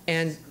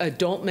 and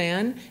adult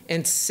man,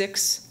 and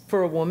 6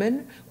 for a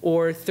woman,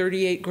 or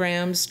 38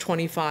 grams,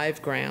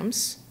 25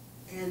 grams.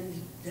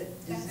 And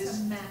does this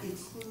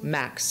include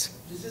max?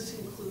 Does this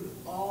include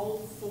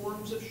all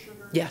forms of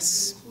sugar?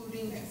 Yes.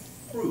 Including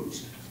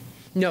fruit?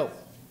 No.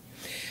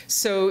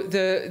 So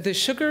the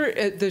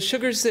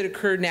sugars that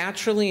occur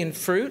naturally in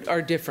fruit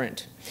are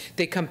different.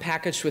 They come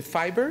packaged with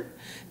fiber.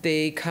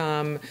 They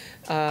come,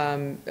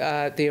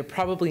 they are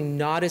probably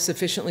not as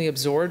efficiently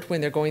absorbed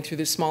when they're going through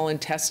the small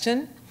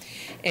intestine.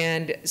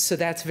 And so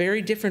that's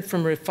very different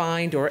from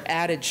refined or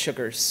added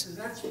sugars.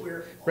 So that's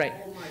where right.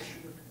 All my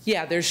sugar.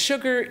 Yeah, there's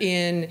sugar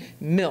in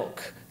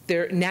milk.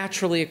 They're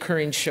naturally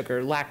occurring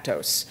sugar,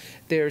 lactose.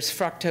 There's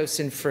fructose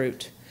in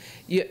fruit.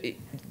 You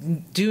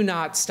do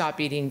not stop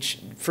eating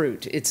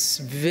fruit. It's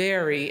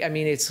very, I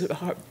mean, it's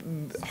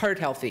heart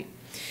healthy.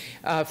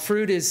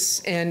 Fruit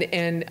is,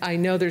 and I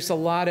know there's a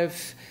lot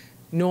of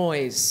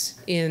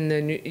noise in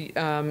the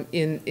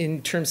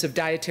in terms of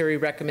dietary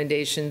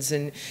recommendations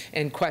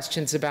and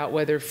questions about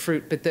whether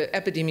fruit, but the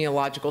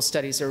epidemiological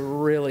studies are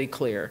really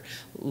clear.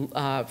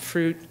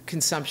 Fruit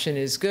consumption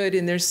is good,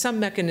 and there's some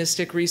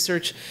mechanistic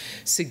research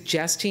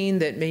suggesting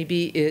that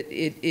maybe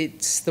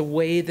it's the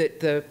way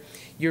that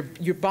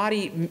your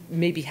body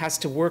maybe has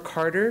to work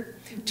harder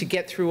to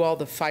get through all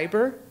the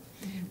fiber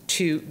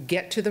to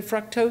get to the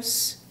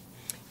fructose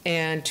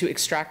and to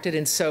extract it.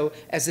 And so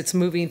as it's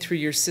moving through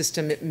your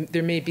system,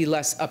 there may be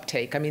less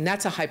uptake. I mean,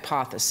 that's a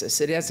hypothesis.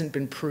 It hasn't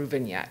been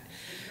proven yet.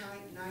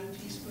 9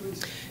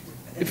 teaspoons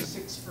And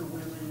 6 for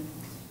women.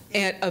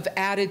 And of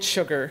added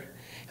sugar.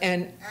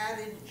 And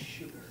Added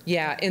sugar.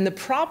 yeah, and the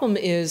problem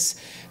is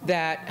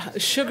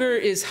that sugar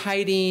is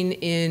hiding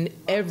in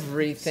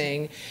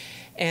everything.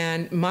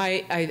 And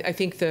I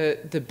think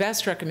the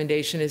best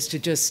recommendation is to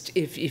just,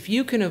 if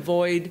you can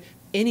avoid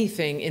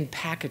anything in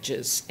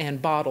packages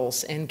and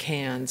bottles and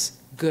cans,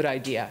 good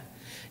idea.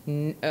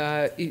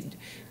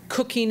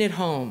 Cooking at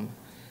home,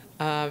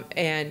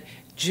 and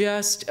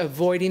just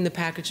avoiding the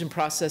packaged and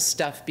processed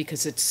stuff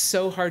because it's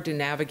so hard to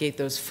navigate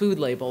those food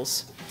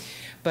labels.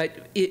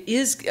 But it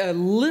is a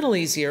little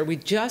easier. We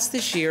just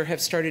this year have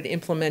started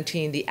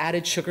implementing the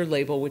added sugar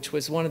label, which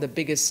was one of the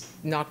biggest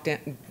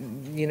knockdown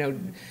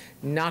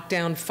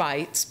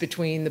fights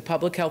between the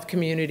public health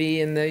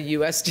community and the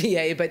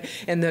USDA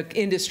and the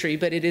industry,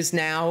 but it is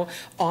now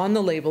on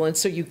the label. And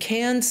so you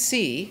can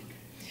see,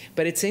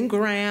 but it's in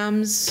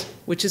grams,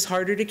 which is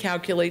harder to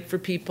calculate for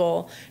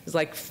people. It's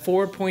like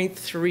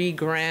 4.3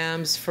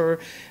 grams for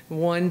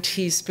 1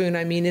 teaspoon.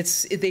 I mean,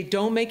 they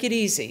don't make it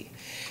easy.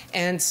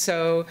 And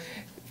so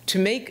to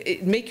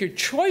make your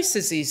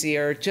choices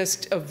easier,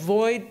 just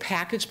avoid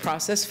packaged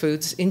processed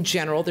foods in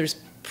general. There's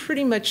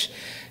pretty much,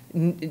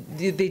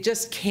 they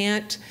just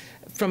can't,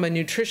 from a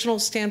nutritional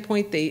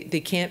standpoint,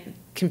 they can't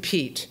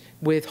compete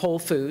with whole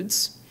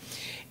foods.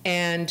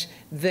 And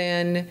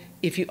then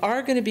if you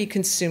are going to be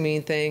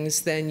consuming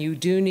things, then you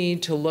do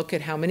need to look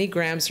at how many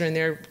grams are in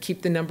there,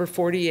 keep the number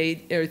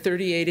 48 or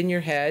 38 in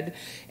your head,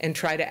 and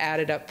try to add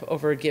it up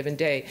over a given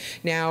day.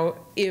 Now,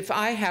 if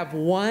I have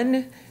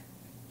one,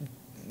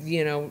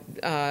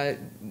 I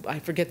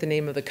forget the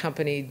name of the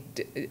company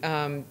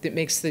that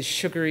makes the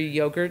sugary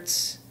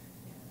yogurts,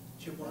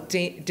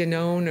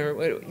 Danone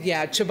or,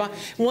 yeah, Chobani,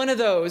 one of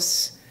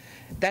those,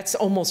 that's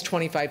almost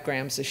 25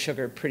 grams of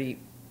sugar, pretty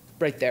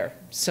right there.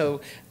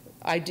 So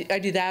I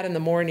do that in the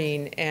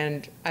morning,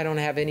 and I don't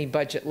have any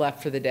budget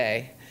left for the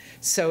day.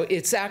 So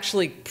it's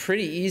actually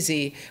pretty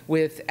easy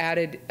with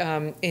added,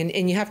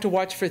 and you have to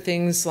watch for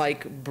things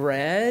like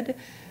bread,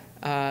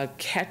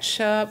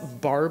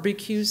 ketchup,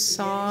 barbecue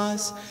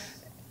sauce.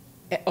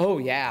 Oh,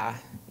 yeah,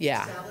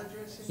 yeah,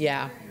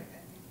 yeah.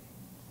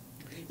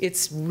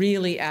 It's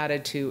really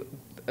added to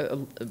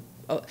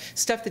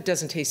stuff that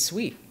doesn't taste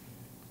sweet.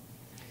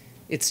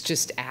 It's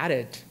just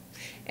added.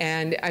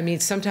 And I mean,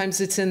 sometimes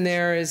it's in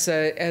there as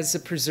a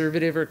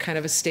preservative or kind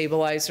of a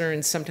stabilizer,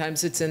 and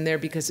sometimes it's in there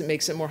because it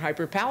makes it more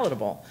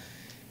hyperpalatable.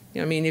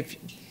 I mean,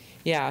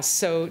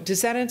 so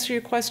does that answer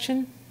your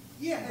question?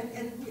 Yeah,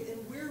 and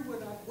where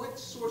would what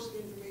source of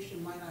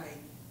information might I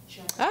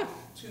check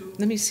to?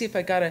 Let me see if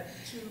I got to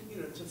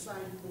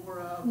find more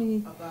about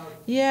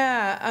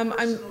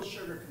personal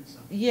sugar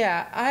consumption.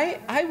 Yeah,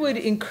 I would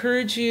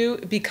encourage you,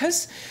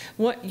 because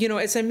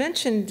as I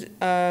mentioned,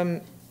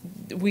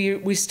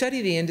 we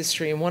study the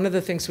industry, and one of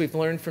the things we've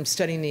learned from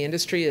studying the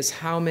industry is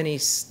how many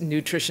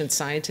nutrition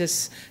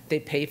scientists they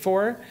pay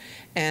for,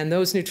 and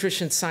those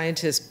nutrition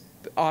scientists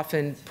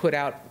often put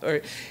out,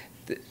 or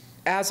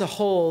as a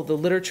whole, the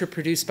literature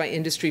produced by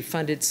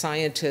industry-funded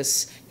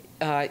scientists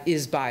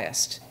is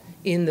biased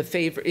in the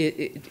favor,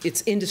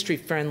 it's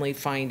industry-friendly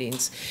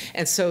findings.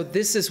 And so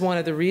this is one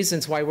of the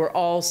reasons why we're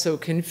all so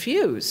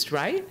confused,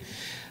 right?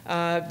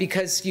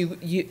 Because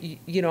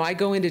I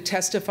go in to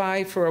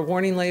testify for a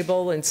warning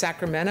label in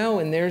Sacramento,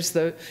 and there's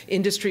the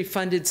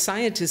industry-funded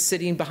scientist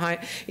sitting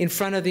in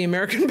front of the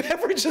American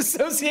Beverage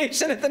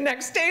Association at the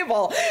next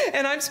table,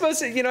 and I'm supposed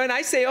to, and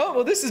I say, oh,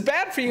 well, this is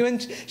bad for you,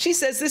 and she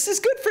says this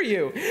is good for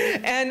you,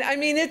 and I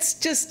mean, it's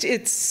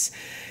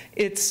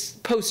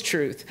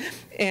post-truth,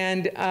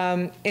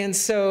 and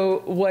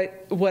so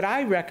what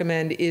I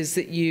recommend is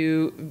that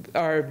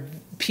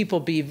people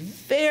be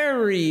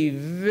very,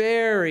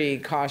 very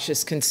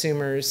cautious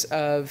consumers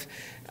of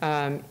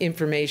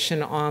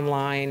information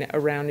online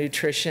around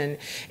nutrition.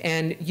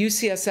 And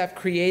UCSF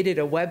created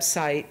a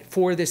website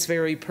for this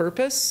very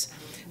purpose.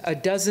 A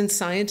dozen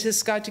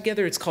scientists got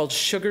together. It's called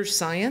Sugar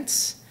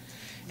Science,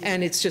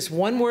 and it's just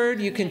one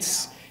word. You can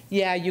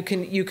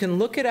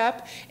look it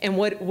up. And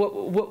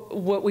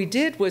what we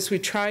did was we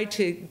tried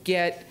to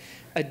get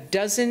a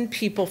dozen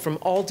people from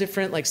all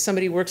different, like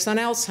somebody who works on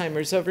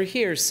Alzheimer's over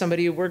here,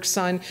 somebody who works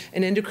on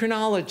an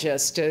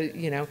endocrinologist,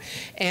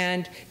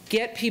 and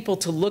get people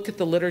to look at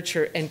the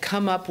literature and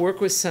work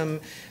with some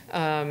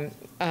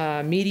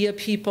media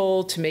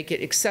people to make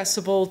it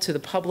accessible to the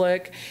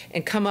public,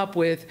 and come up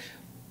with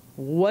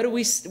what do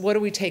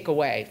we take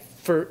away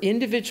for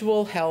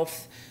individual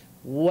health?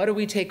 What do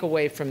we take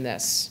away from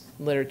this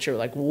literature?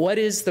 Like, what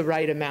is the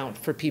right amount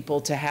for people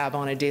to have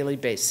on a daily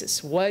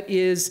basis?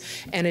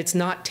 And it's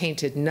not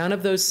tainted. None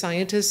of those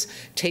scientists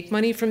take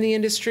money from the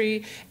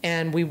industry,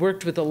 and we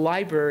worked with the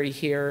library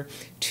here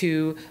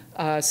to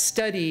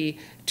study,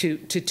 to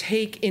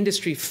take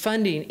industry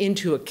funding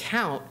into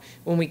account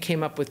when we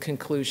came up with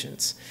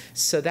conclusions.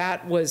 So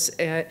that was,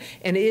 and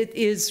it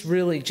is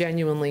really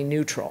genuinely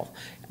neutral.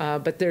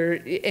 But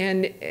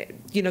the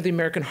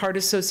American Heart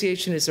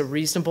Association is a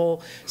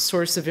reasonable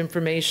source of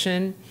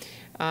information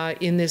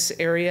in this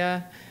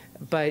area.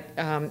 But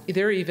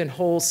there are even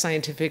whole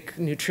scientific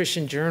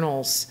nutrition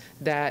journals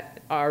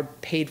that are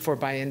paid for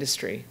by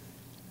industry.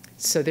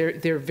 So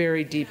they're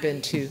very deep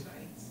into.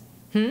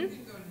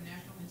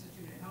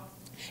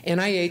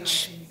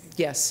 NIH,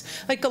 yes.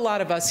 Like a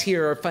lot of us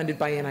here are funded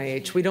by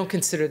NIH. We don't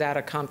consider that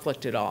a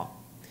conflict at all.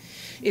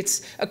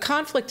 A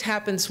conflict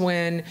happens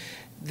when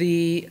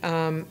the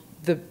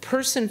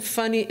person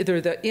funding,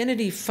 or the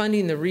entity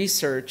funding the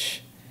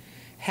research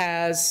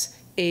has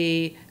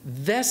a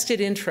vested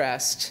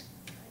interest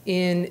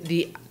in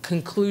the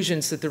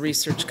conclusions that the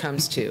research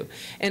comes to.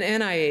 And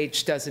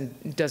NIH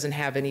doesn't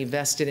have any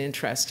vested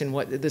interest in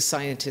what the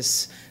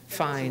scientists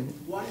find.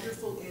 That's a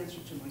wonderful answer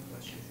to my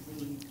question.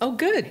 Really. Oh,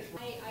 good.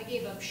 I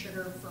gave up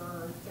sugar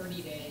for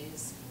 30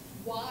 days.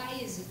 Why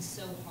is it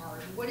so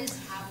hard? What is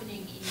happening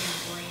in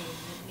your brain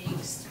that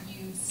makes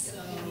you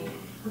so...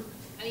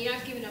 I mean,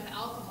 I've given up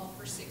alcohol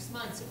for 6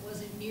 months. It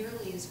wasn't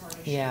nearly as hard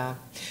as Yeah.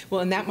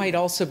 Well, and that might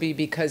also be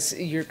because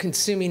you're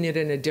consuming it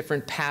in a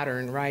different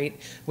pattern, right?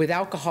 With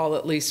alcohol,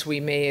 at least, we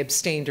may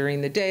abstain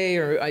during the day,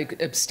 or I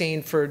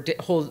abstain for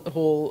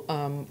whole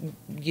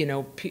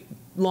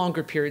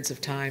longer periods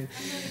of time.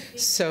 I'm not a big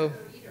So... sugar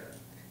eater,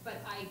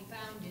 but I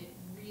found it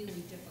really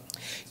difficult.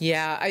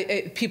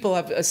 Yeah, people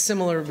have a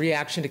similar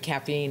reaction to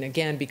caffeine,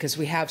 again, because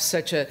we have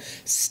such a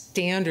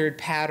standard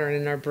pattern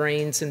in our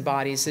brains and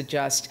bodies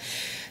adjust.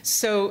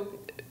 So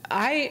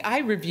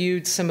I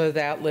reviewed some of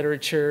that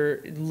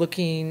literature,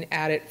 looking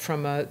at it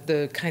from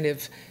the kind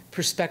of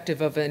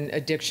perspective of an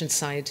addiction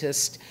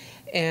scientist.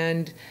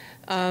 And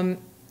I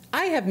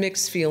have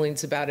mixed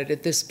feelings about it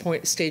at this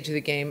stage of the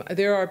game.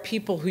 There are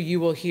people who you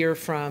will hear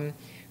from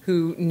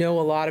who know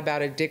a lot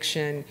about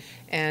addiction,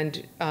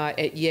 and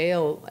at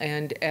Yale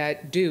and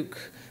at Duke,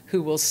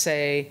 who will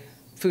say,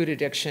 food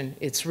addiction,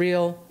 it's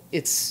real,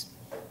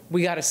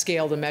 we got a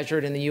scale to measure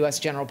it in the US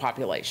general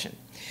population.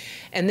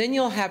 And then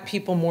you'll have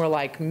people more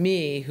like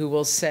me who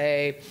will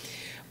say,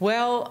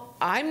 well,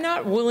 I'm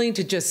not willing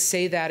to just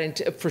say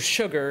that for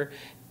sugar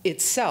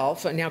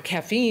itself. Now,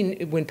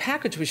 caffeine, when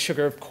packaged with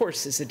sugar, of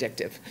course, is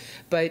addictive.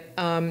 But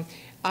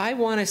I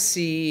want to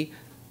see,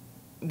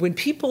 when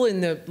people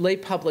in the lay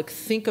public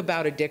think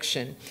about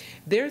addiction,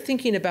 there are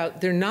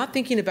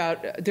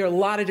a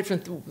lot of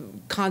different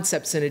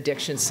concepts in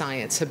addiction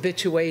science,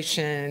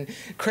 habituation,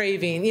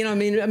 craving, I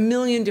mean, a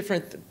million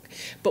different,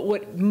 but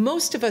what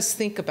most of us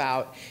think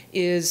about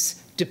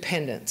is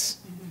dependence.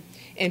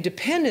 And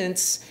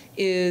dependence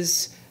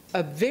is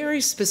a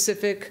very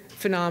specific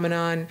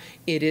phenomenon.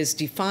 It is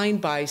defined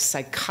by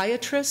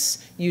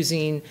psychiatrists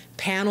using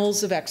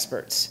panels of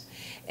experts.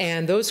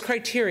 And those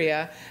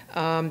criteria,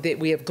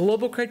 we have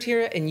global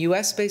criteria and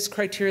US-based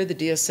criteria, the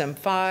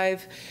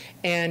DSM-5,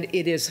 and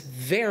it is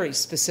very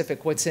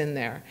specific what's in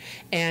there.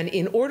 And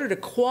in order to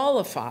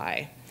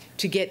qualify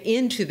to get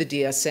into the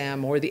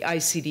DSM or the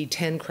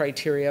ICD-10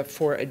 criteria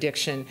for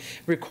addiction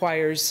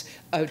requires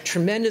a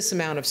tremendous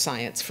amount of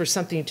science for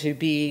something to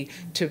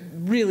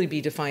really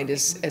be defined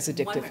as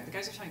addictive. The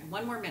guys are talking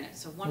 1 more minute.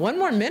 So one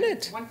more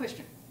minute. One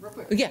question, real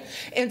quick. Yeah,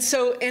 and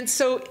so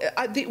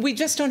we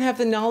just don't have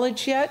the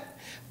knowledge yet.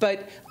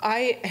 But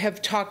I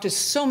have talked to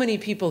so many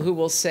people who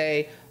will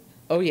say,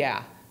 oh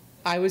yeah,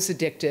 I was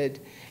addicted.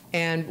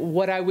 And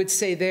what I would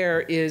say there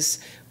is,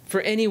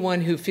 for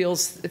anyone who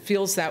feels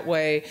that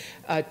way,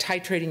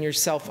 titrating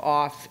yourself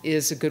off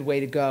is a good way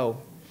to go.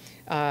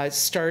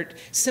 Start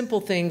simple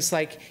things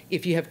like,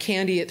 if you have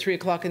candy at 3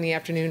 o'clock in the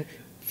afternoon,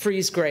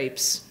 freeze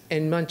grapes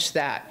and munch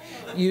that.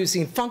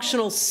 Using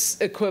functional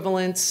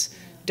equivalents,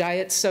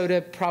 diet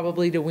soda,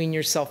 probably to wean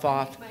yourself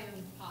off. I make my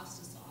own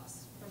pasta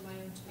sauce from my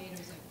own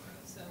tomatoes I grow,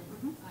 so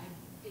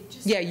it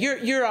just... Yeah,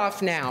 you're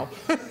off now,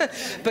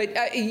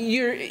 but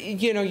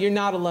you're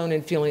not alone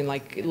in feeling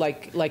like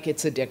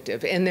it's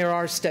addictive. And there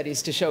are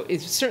studies to show,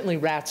 certainly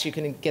rats, you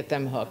can get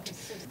them hooked.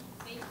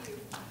 Thank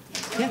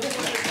you.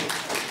 Yeah.